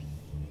 years away.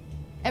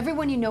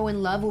 Everyone you know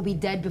and love will be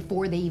dead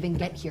before they even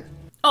get here.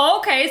 Oh,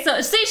 okay, so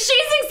see,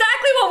 she's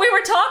exactly what we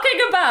were talking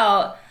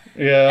about.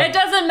 Yeah. It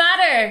doesn't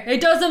matter.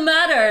 It doesn't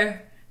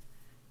matter.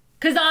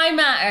 Because I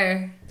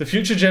matter. The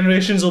future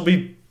generations will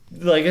be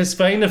like, it's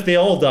fine if they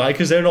all die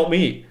because they're not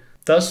me.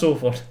 That's so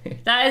funny.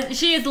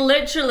 She is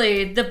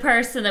literally the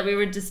person that we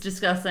were just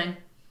discussing.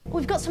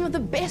 We've got some of the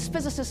best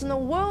physicists in the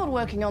world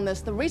working on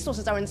this. The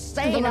resources are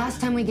insane. The last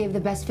time we gave the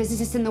best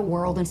physicists in the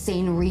world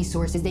insane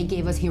resources, they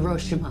gave us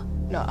Hiroshima.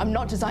 No, I'm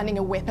not designing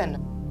a weapon.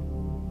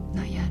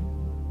 Not yet.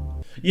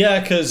 Yeah,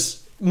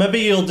 because maybe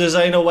you'll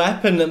design a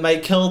weapon that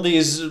might kill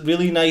these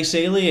really nice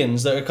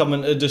aliens that are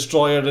coming to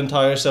destroy our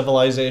entire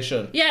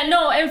civilization. Yeah,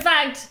 no, in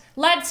fact,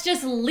 let's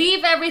just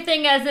leave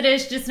everything as it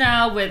is just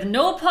now with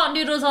no pot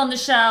noodles on the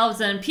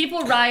shelves and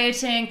people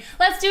rioting.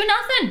 Let's do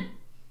nothing.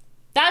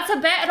 That's a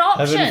better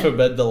option. Heaven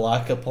forbid the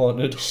lack of pot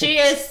noodles. She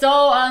is so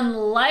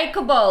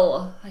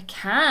unlikable. I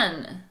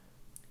can't.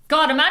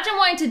 God, imagine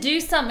wanting to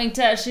do something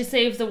to actually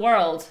save the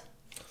world.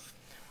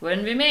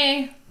 Wouldn't be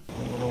me. I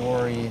don't want to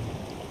worry you.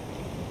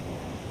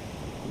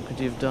 What could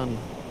you have done?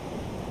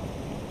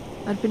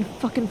 I'd been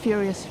fucking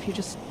furious if you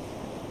just...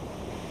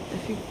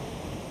 If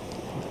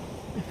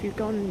you'd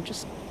gone and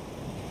just...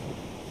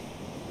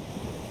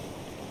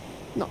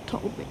 not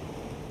told me.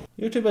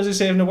 You're too busy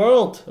saving the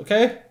world,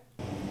 okay?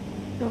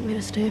 You want me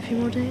to stay a few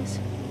more days?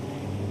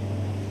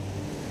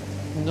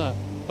 No,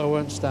 I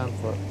won't stand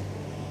for it.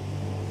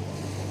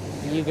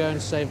 You go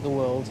and save the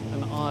world,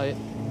 and I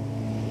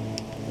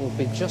We'll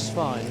be just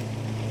fine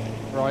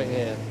right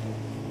here.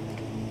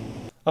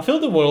 I feel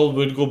the world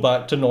would go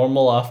back to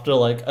normal after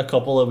like a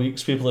couple of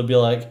weeks. People would be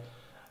like,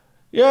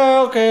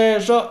 yeah, okay,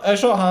 it's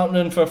not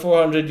happening for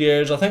 400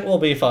 years. I think we'll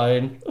be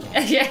fine.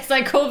 Yes,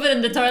 like COVID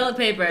and the toilet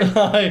paper.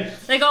 Aye.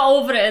 They got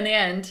over it in the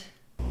end.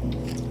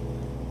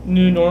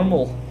 New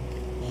normal.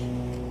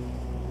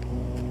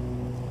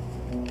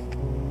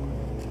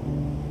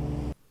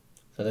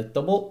 So they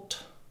doubled.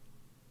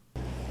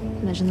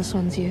 Imagine this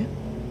one's you,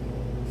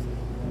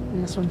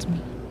 and this one's me.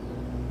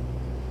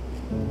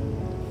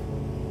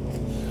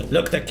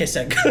 Look, they're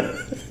kissing.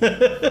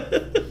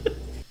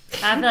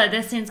 I feel like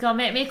this scene's gonna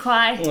make me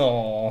cry.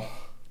 Aww.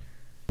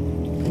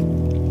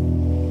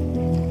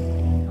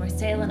 We're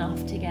sailing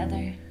off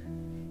together.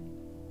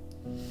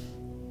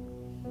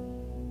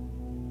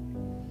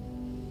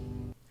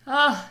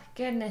 Oh,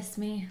 goodness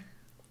me.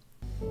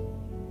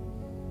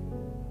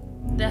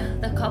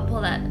 The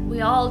couple that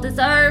we all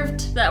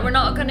deserved, that we're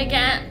not gonna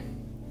get.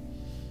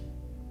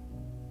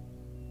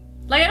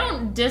 Like, I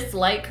don't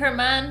dislike her,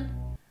 man.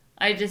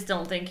 I just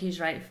don't think he's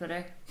right for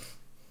her.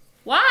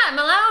 What? I'm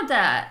allowed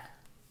that.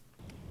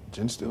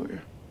 Jen's still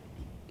here?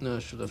 No,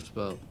 she left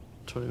about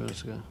 20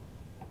 minutes ago.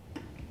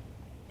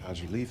 How'd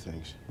you leave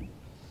things?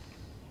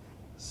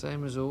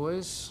 Same as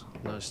always.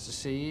 Nice to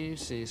see you.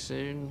 See you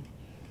soon.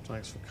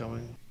 Thanks for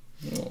coming.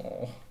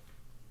 Aww.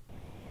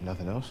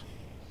 Nothing else?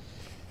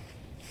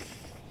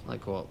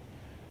 Like what?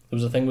 There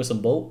was a thing with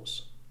some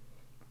bolts.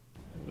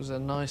 It was a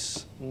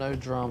nice, no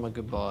drama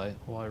goodbye.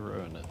 Why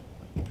ruin it?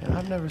 Man,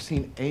 I've never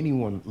seen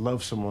anyone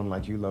love someone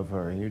like you love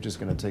her, and you're just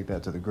gonna take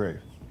that to the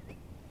grave.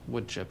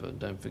 Wood chipper,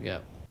 don't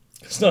forget.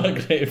 It's not a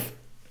grave.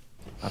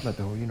 I'd let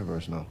the whole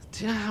universe know.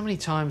 Do you know how many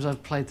times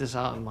I've played this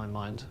out in my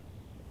mind?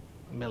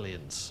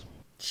 Millions.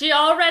 She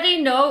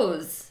already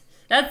knows.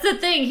 That's the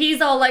thing. He's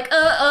all like,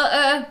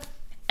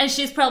 and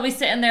she's probably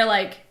sitting there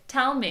like,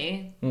 tell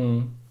me.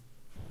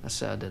 I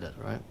say I did it,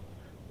 right?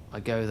 I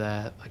go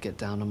there, I get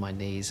down on my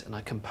knees, and I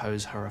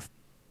compose her a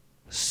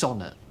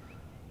sonnet.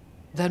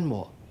 Then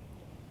what?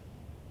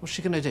 What's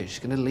she gonna do? She's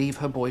gonna leave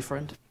her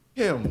boyfriend?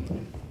 Him.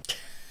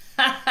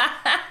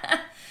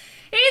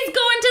 He's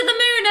going to the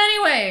moon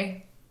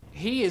anyway.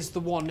 He is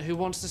the one who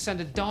wants to send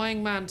a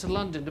dying man to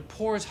London to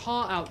pour his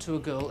heart out to a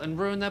girl and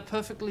ruin their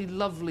perfectly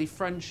lovely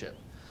friendship.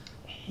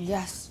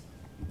 Yes,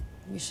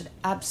 you should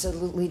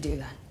absolutely do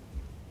that.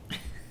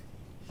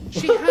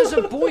 She has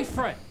a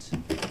boyfriend.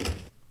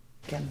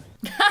 Again.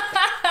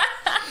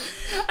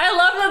 I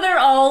love that they're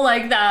all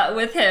like that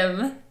with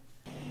him.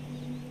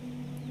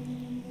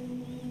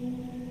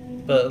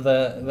 But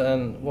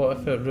then what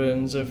if it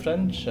ruins their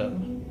friendship?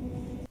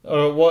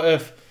 Or what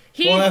if...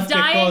 He's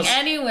dying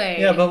anyway.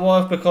 Yeah, but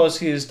what if because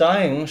he's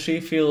dying, she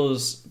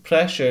feels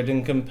pressured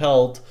and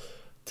compelled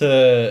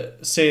to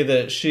say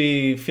that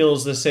she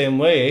feels the same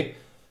way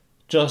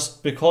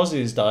just because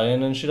he's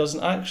dying and she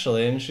doesn't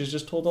actually, and she's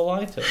just told a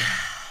lie to him?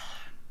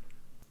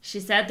 She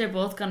said they're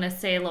both gonna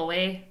sail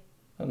away.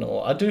 I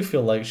know, I do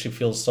feel like she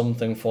feels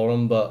something for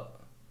him, but...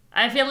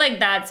 I feel like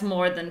that's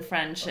more than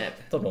friendship.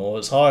 I don't know,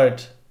 it's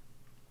hard.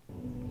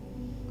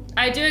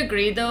 I do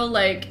agree though,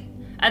 like,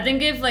 I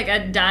think if like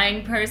a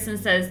dying person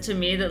says to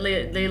me that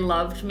they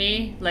loved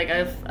me, like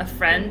a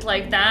friend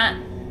like that,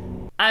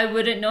 I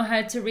wouldn't know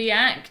how to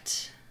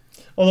react.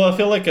 Although I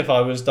feel like if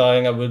I was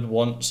dying, I would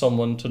want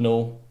someone to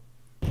know.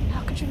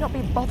 How could you not be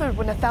bothered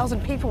when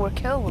 1,000 people were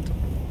killed?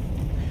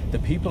 The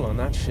people on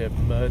that ship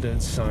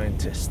murdered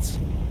scientists.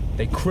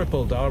 They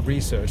crippled our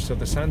research so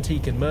the Santee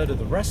can murder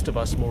the rest of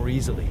us more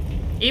easily.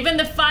 Even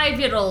the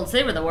 5-year-olds,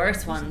 they were the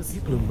worst ones.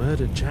 People who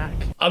murdered Jack.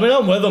 I mean,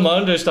 I'm with them. I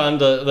understand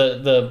that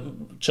the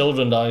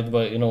children died,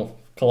 but, you know,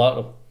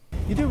 collateral.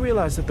 You do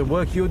realize that the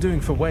work you're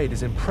doing for Wade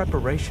is in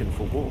preparation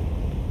for war.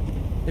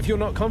 If you're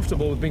not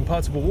comfortable with being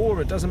part of a war,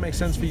 it doesn't make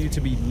sense for you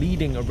to be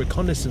leading a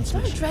reconnaissance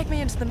mission. Don't drag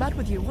me into the mud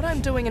with you. What I'm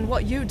doing and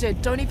what you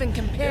did don't even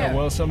compare. Yeah,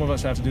 well, some of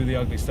us have to do the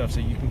ugly stuff so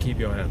you can keep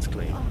your hands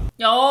clean.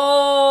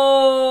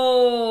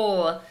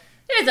 Oh,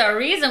 there's a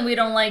reason we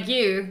don't like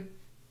you.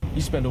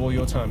 You spend all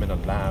your time in a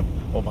lab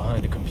or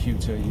behind a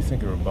computer. You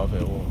think you're above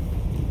it all.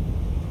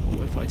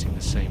 We're fighting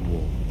the same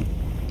war.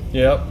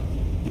 Yep.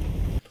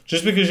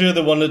 Just because you're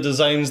the one that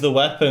designs the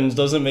weapons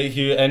doesn't make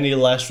you any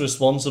less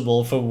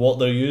responsible for what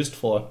they're used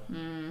for.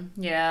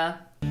 Yeah.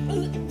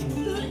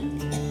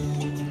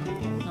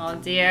 Oh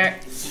dear.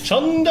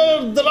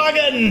 Chunder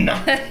Dragon!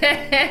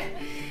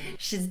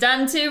 She's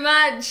done too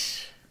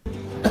much.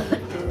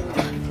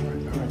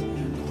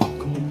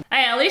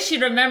 Hey, at least she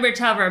remembered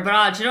to have her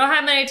bra. Do you know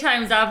how many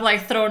times I've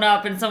like thrown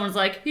up and someone's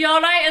like, "You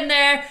alright in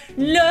there?"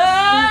 No!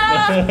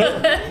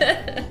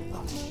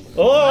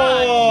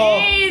 Oh!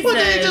 Jesus. Why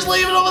did you just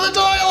leave it over the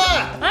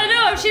toilet? I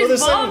know, if she's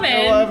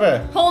vomiting,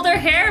 whatever. hold her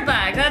hair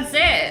back, that's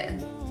it.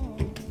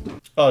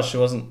 Oh, she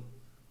wasn't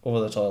over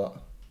the toilet.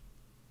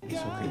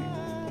 It's okay.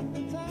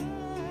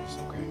 It's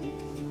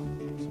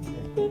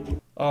okay.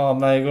 Oh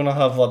man, you're gonna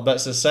have like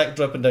bits of sect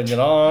dripping down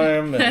your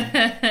arm.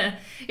 And...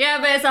 Yeah,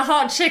 but it's a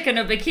hot chick in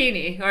a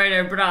bikini, or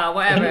in a bra,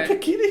 whatever. In a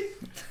bikini?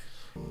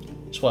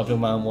 That's what every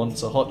man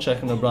wants, a hot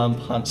chick in a bra and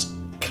pants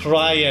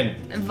crying.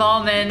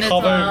 Vomit as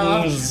Covered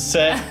well. in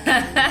sick.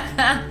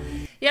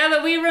 Yeah,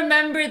 but we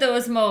remember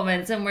those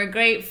moments and we're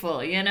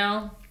grateful, you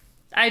know?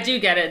 I do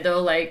get it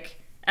though, like,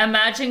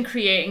 imagine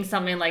creating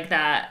something like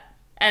that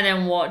and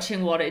then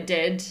watching what it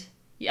did.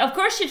 Of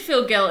course you'd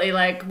feel guilty,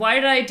 like, why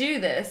did I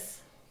do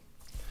this?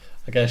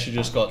 I guess you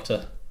just got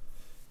to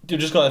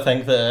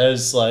think that it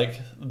is like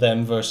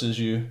them versus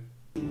you.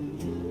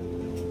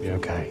 Be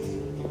okay.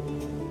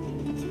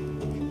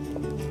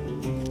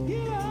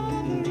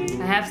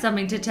 I have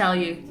something to tell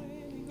you.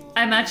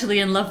 I'm actually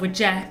in love with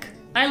Jack.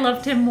 I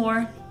loved him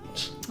more.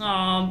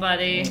 Oh,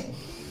 buddy.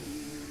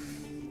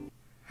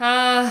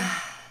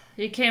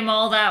 You came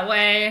all that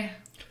way.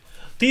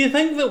 Do you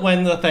think that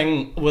when the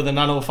thing with the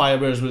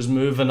nanofibers was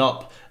moving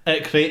up,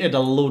 it created a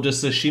load of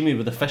sashimi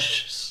with the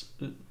fish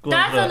going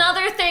That's through it?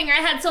 another thing. I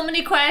had so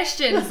many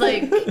questions.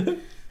 Like,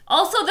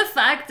 also the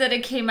fact that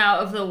it came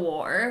out of the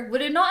war,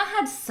 would it not have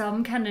had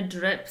some kind of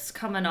drips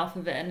coming off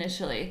of it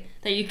initially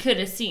that you could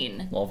have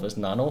seen? Well, if it's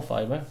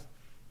nanofiber.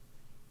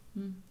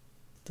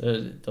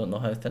 Don't know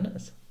how thin it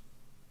is.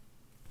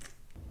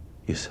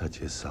 You said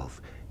yourself,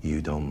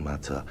 you don't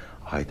matter,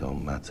 I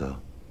don't matter.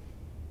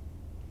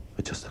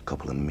 We're just a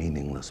couple of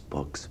meaningless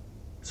bugs.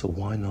 So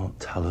why not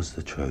tell us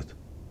the truth?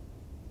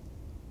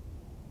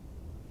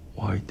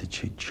 Why did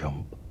she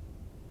jump?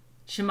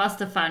 She must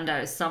have found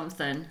out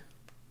something.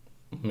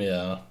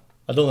 Yeah.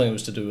 I don't think it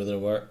was to do with her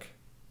work.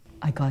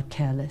 I got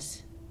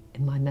careless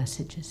in my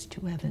messages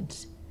to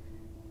Evans.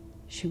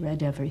 She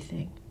read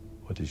everything.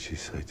 What did she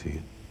say to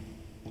you?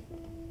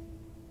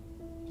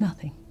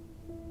 Nothing.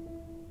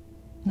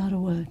 Not a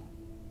word.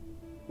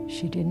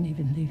 She didn't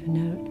even leave a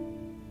note.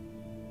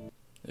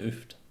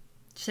 Oofed.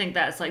 Do you think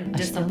that's like I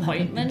still haven't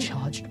been disappointment?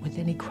 charged with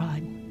any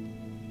crime.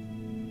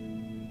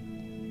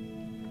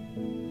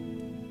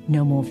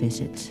 No more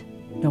visits.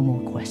 No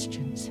more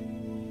questions.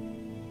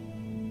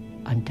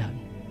 I'm done.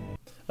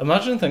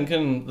 Imagine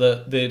thinking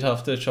that they'd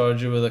have to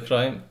charge you with a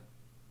crime.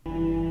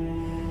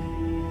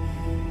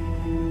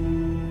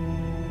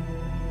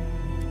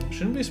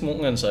 Shouldn't be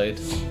smoking inside.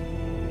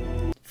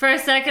 For a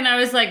second I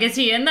was like, is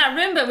he in that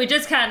room? But we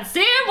just can't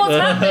see him? What's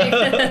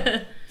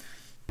happening?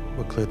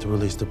 We're clear to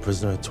release the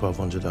prisoner at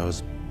 1200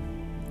 hours.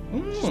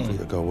 She's free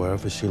to go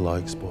wherever she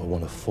likes, but I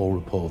want a full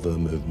report of her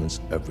movements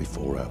every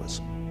 4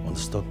 hours.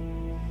 Understood?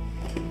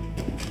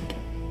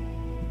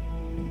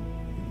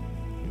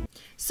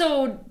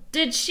 So,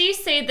 did she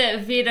say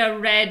that Vera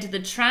read the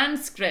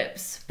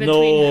transcripts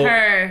between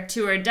her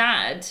to her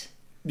dad?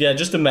 Yeah,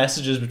 just the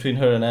messages between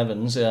her and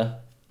Evans, yeah.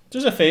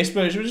 Just a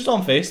Facebook, she was just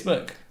on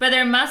Facebook. But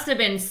there must have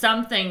been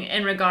something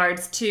in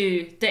regards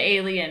to the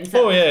aliens. that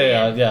Oh were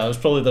yeah, free. yeah, it was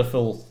probably their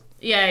full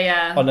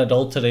Yeah.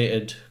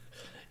 unadulterated.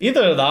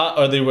 Either that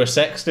or they were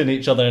sexting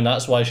each other and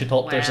that's why she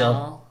talked to herself.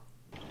 Well,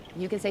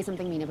 you can say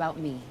something mean about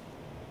me.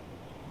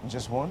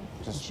 Just one?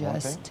 Just one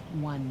thing? Just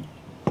one.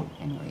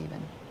 And we're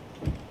even.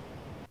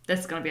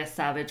 This is gonna be a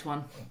savage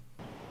one.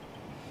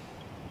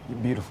 You're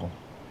beautiful.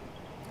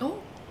 Oh.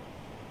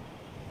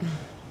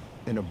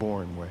 In a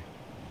boring way.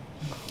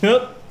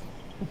 Yep.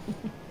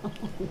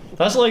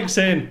 That's like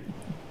saying,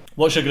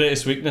 what's your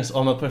greatest weakness?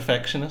 I'm a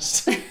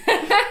perfectionist.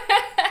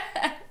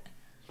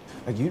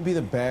 Like, you'd be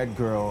the bad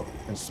girl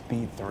in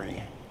Speed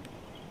 3.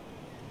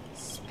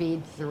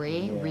 Speed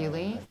 3?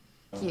 Really?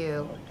 F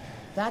you.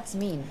 That's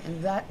mean.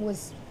 And that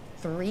was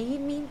 3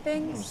 mean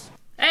things?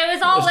 It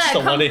was all It was just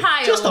that a one-y.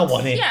 compiled. Just a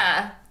one-y.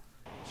 Yeah.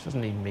 She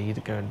doesn't need me to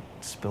go and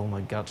spill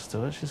my guts to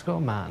her. She's got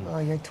a man.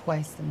 Well, you're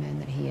twice the man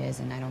that he is,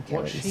 and I don't care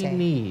What what you she say.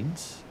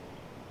 needs,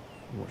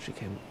 what she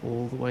came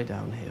all the way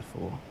down here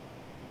for,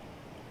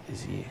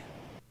 is you.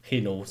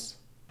 He knows.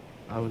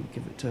 I would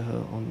give it to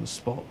her on the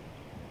spot.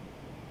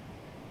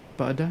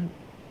 But I don't.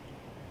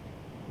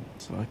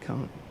 So I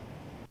can't.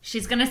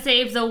 She's gonna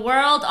save the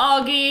world,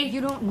 Augie.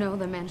 You don't know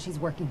the man she's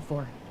working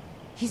for.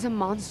 He's a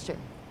monster.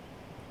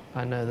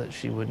 I know that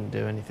she wouldn't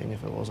do anything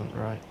if it wasn't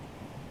right.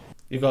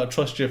 You gotta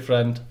trust your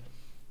friend,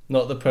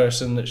 not the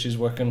person that she's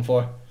working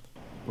for.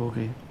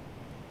 Augie,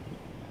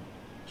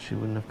 she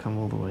wouldn't have come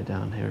all the way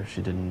down here if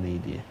she didn't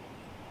need you.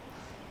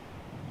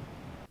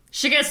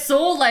 She gets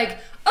so like,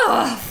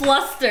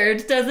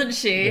 flustered, doesn't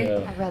she?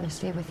 Yeah. I'd rather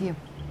stay with you.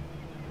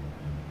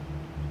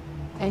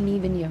 And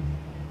even you.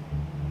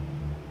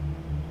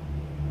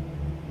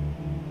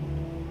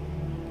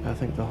 I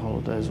think the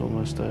holiday's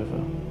almost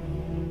over.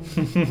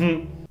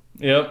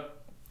 Yep.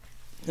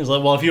 He's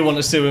like, well, if you want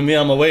to stay with me,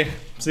 I'm away.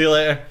 See you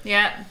later.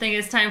 Yeah, I think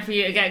it's time for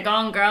you to get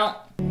gone,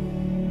 girl.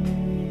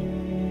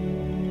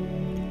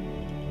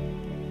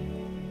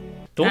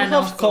 Don't And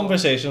have also-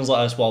 conversations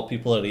like this while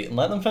people are eating.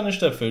 Let them finish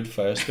their food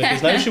first,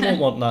 because now she won't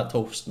want that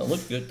toast. It'll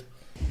look good.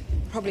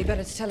 Probably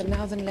better to tell him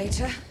now than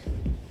later.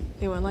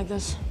 He won't like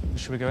this.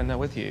 Should we go in there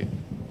with you?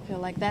 Feel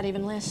like that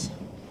even less.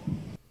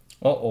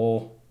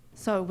 Uh-oh.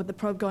 So, with the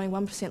probe going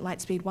 1%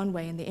 light speed one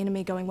way and the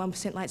enemy going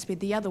 1% light speed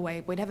the other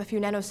way, we'd have a few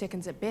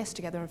nanoseconds at best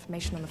to gather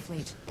information on the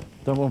fleet.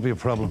 That won't be a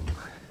problem.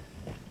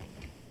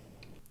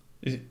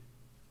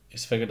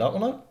 He's figured that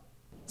one out?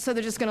 So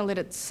they're just gonna let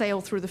it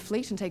sail through the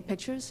fleet and take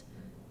pictures?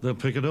 They'll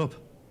pick it up.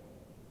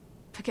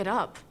 Pick it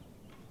up?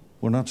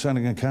 We're not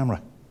sending a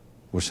camera.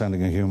 We're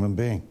sending a human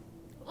being.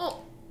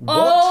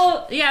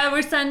 Oh, yeah,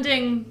 we're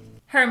sending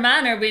her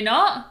man, are we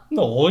not?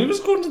 No, he was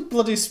going to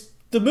bloody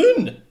the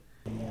moon.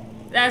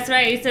 That's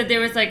right, he said there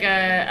was like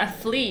a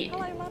fleet.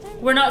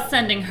 We're not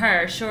sending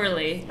her,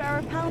 surely. Spare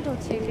a pound or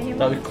two for humanity.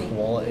 That'd be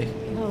quality.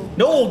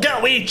 No, get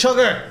away,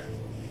 chugger!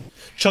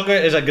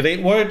 Chugger is a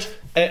great word.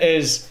 It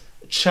is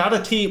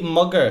charity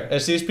mugger.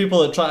 It's these people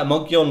that try to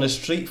mug you on the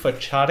street for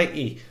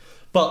charity.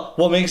 But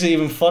what makes it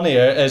even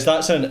funnier is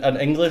that's an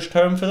English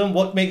term for them.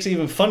 What makes it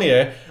even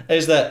funnier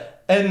is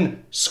that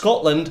in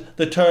Scotland,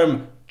 the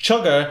term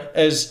chugger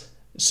is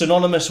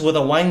synonymous with a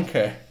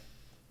wanker.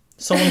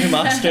 Someone who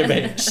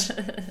masturbates.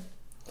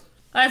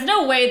 There's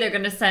no way they're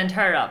going to send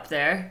her up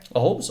there. I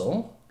hope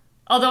so.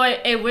 Although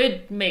it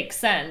would make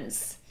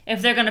sense.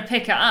 If they're going to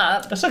pick it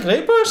up... That's a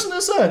great person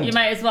to send. You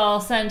might as well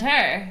send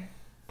her.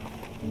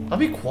 That'd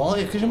be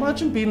quality. Could you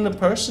imagine being the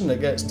person that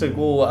gets to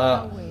go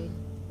at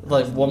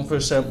like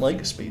 1%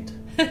 light speed?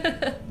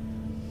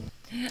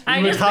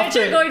 I just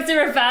picture going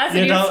super fast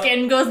and your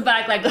skin goes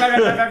back like...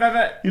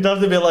 You'd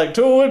have to be like,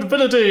 to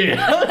infinity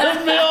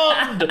and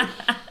beyond.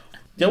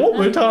 Yeah, what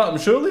would happen?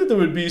 Surely there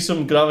would be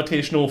some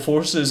gravitational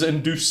forces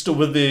induced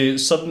with the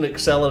sudden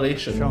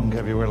acceleration. Sean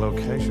gave you her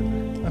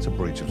location. That's a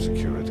breach of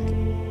security.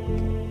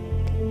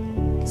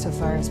 So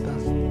far as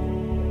both.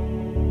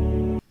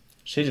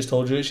 She just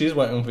told you she's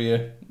waiting for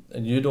you,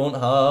 and you don't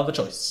have a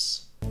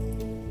choice.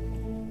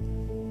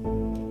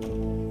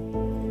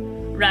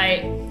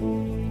 Right.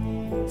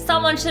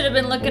 Someone should have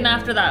been looking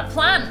after that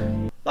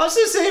plant. That's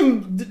the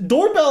same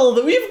doorbell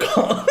that we've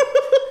got.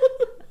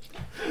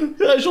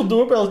 The actual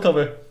doorbell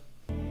cover.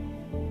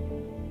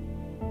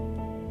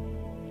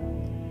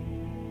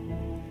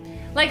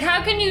 Like,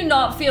 how can you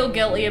not feel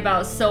guilty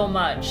about so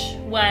much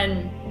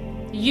when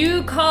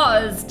you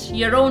caused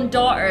your own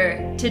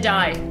daughter to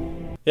die?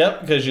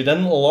 Yep, because you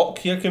didn't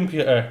lock your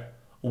computer.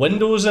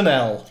 Windows and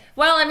L.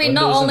 Well, I mean,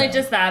 Windows not only and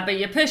just that, but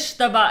you pushed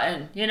the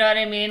button. You know what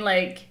I mean?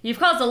 Like, you've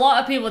caused a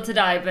lot of people to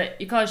die, but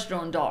you caused your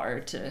own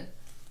daughter to...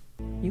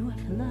 You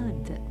have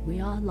learned that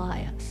we are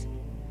liars.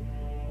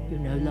 You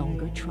no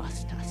longer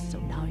trust us, so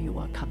now you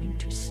are coming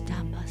to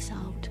stamp us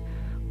out.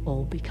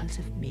 All because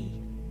of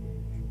me,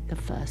 the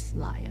first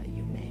liar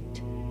you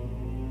met.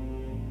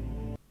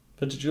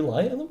 But did you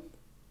lie to them?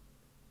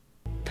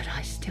 But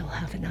I still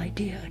have an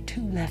idea or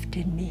two left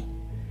in me.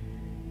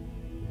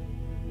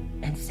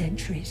 And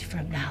centuries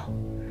from now,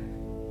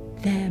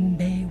 there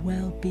may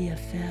well be a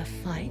fair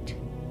fight.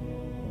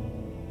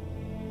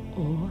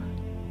 Or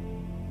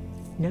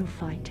no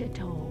fight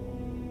at all.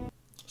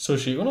 So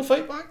is she gonna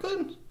fight back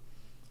then?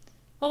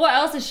 Well, what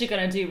else is she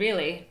gonna do,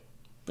 really?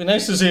 Be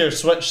nice to see her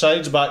switch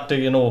sides back to,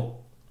 you know...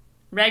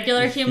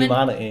 Regular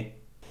humanity.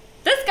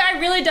 This guy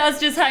really does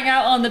just hang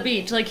out on the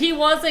beach. Like, he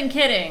wasn't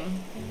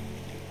kidding.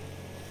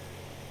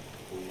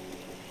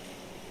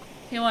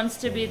 He wants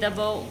to be the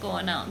boat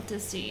going out to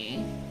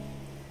sea.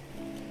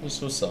 It's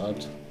so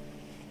sad.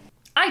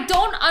 I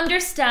don't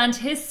understand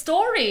his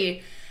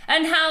story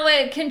and how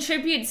it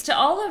contributes to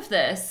all of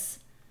this.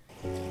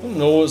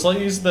 No, it's like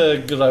he's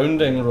the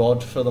grounding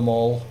rod for them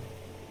all.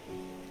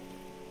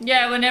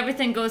 Yeah, when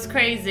everything goes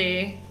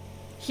crazy,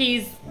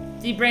 he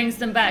brings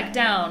them back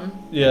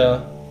down.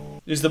 Yeah,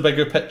 he's the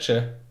bigger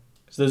picture.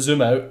 It's the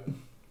zoom out.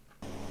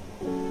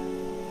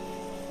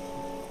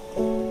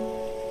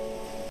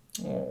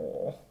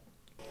 Aww.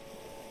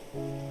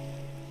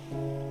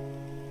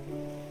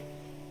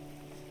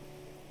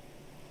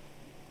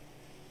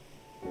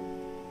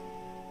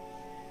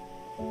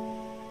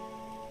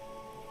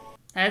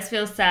 I just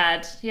feel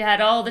sad. He had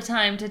all the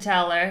time to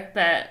tell her,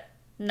 but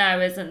now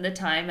isn't the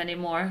time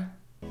anymore.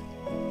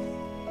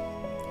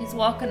 He's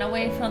walking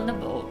away from the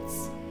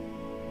boats.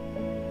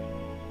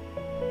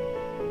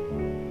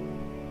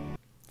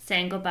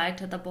 Saying goodbye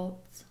to the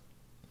boats.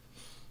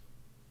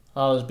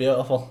 That was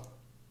beautiful.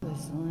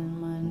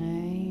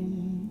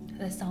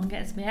 This song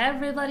gets me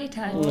every bloody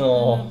time.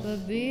 No.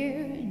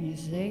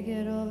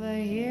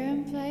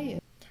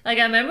 Like,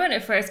 I remember when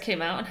it first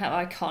came out and how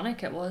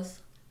iconic it was.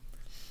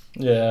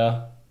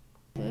 Yeah.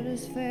 I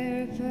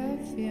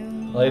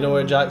know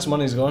where Jack's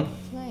money's going.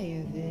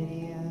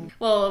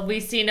 Well, we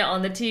seen it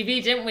on the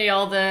TV, didn't we?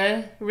 All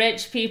the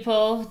rich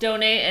people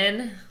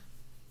donating.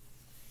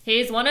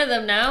 He's one of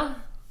them now.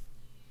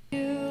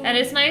 And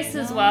it's nice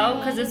as well,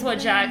 because it's what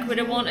Jack would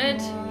have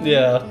wanted.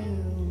 Yeah.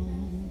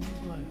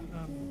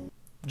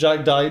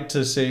 Jack died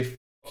to say f***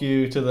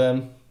 you to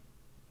them.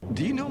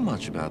 Do you know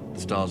much about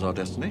The Stars Our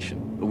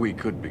Destination? We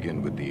could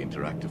begin with the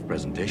interactive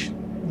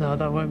presentation. No,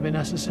 that won't be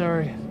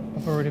necessary.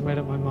 I've already made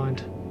up my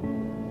mind.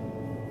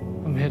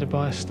 I'm here to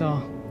buy a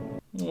star.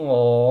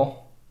 Aww.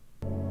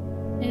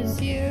 It's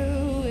you,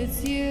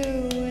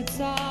 it's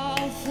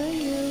all for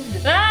you.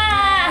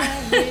 Ah!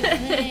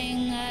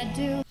 Everything I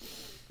do.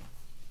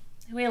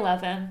 We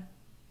love him.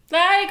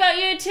 Ah, he got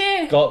you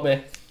too. Got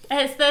me.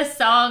 It's this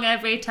song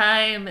every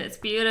time. It's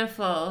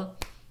beautiful.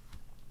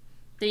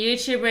 The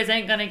YouTubers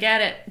ain't gonna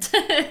get it.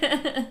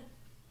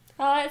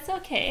 Oh, it's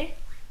okay.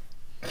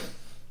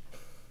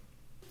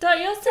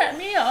 Don't you set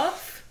me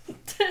off.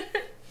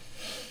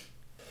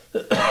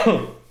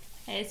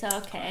 It's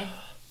okay.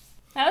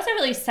 That was a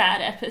really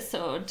sad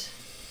episode.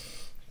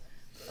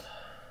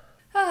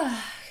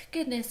 Oh,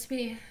 goodness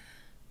me.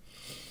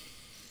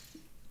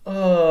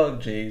 Oh,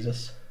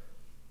 Jesus.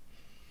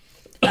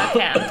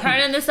 Okay, I'm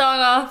turning the song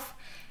off.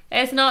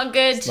 It's not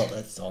good. It's not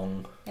that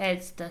song.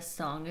 It's the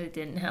song. It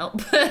didn't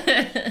help.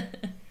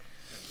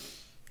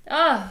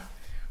 Oh,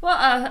 what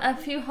a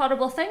few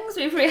horrible things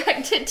we've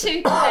reacted to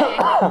today.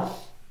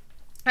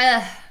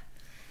 Now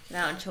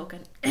I'm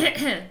choking.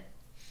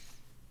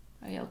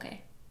 Are you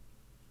okay?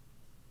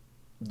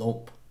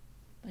 Nope.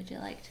 Would you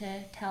like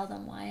to tell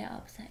them why it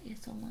upset you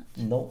so much?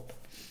 Nope.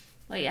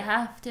 Well, you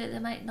have to. They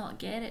might not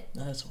get it.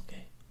 That's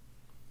okay.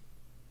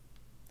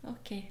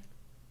 Okay.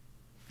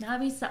 Now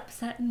he's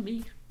upsetting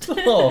me.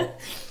 Oh,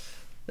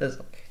 that's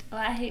okay. Oh,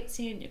 I hate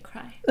seeing you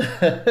cry.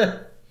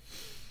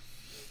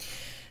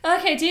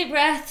 Okay, deep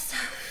breaths.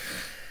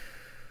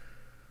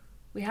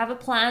 We have a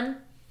plan.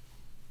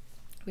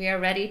 We are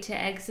ready to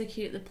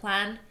execute the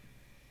plan.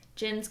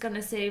 Jin's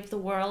gonna save the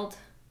world,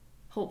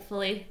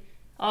 hopefully.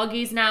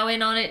 Augie's now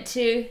in on it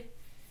too.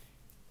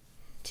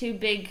 2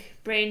 big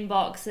brain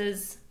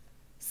boxes.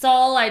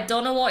 Saul, I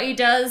don't know what he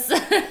does.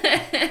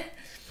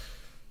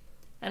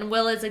 And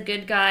Will is a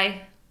good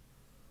guy.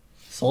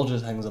 Saul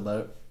just hangs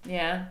about.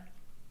 Yeah.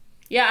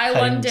 Yeah, I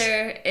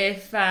wonder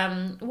if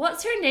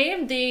what's her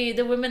name?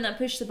 The woman that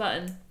pushed the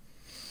button.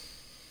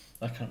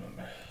 I can't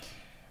remember.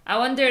 I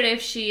wondered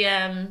if she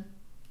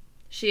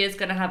is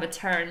gonna have a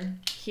turn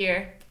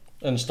here.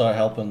 And start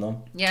helping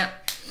them. Yeah.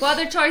 What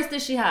other choice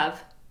does she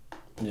have?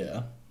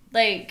 Yeah.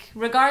 Like,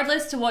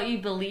 regardless to what you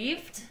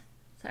believed.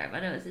 Sorry, my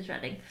nose is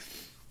running.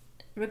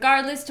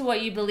 Regardless to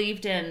what you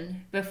believed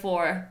in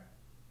before,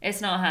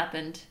 it's not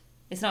happened.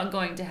 It's not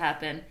going to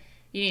happen.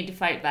 You need to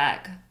fight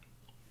back.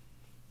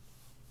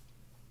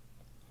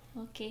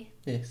 Okay.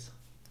 Yes.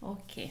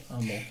 Okay. I'm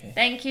okay.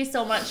 Thank you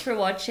so much for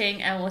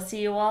watching, and we'll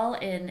see you all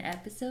in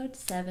episode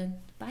 7.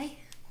 Bye.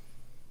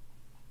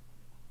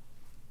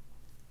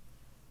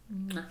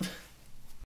 Mwah.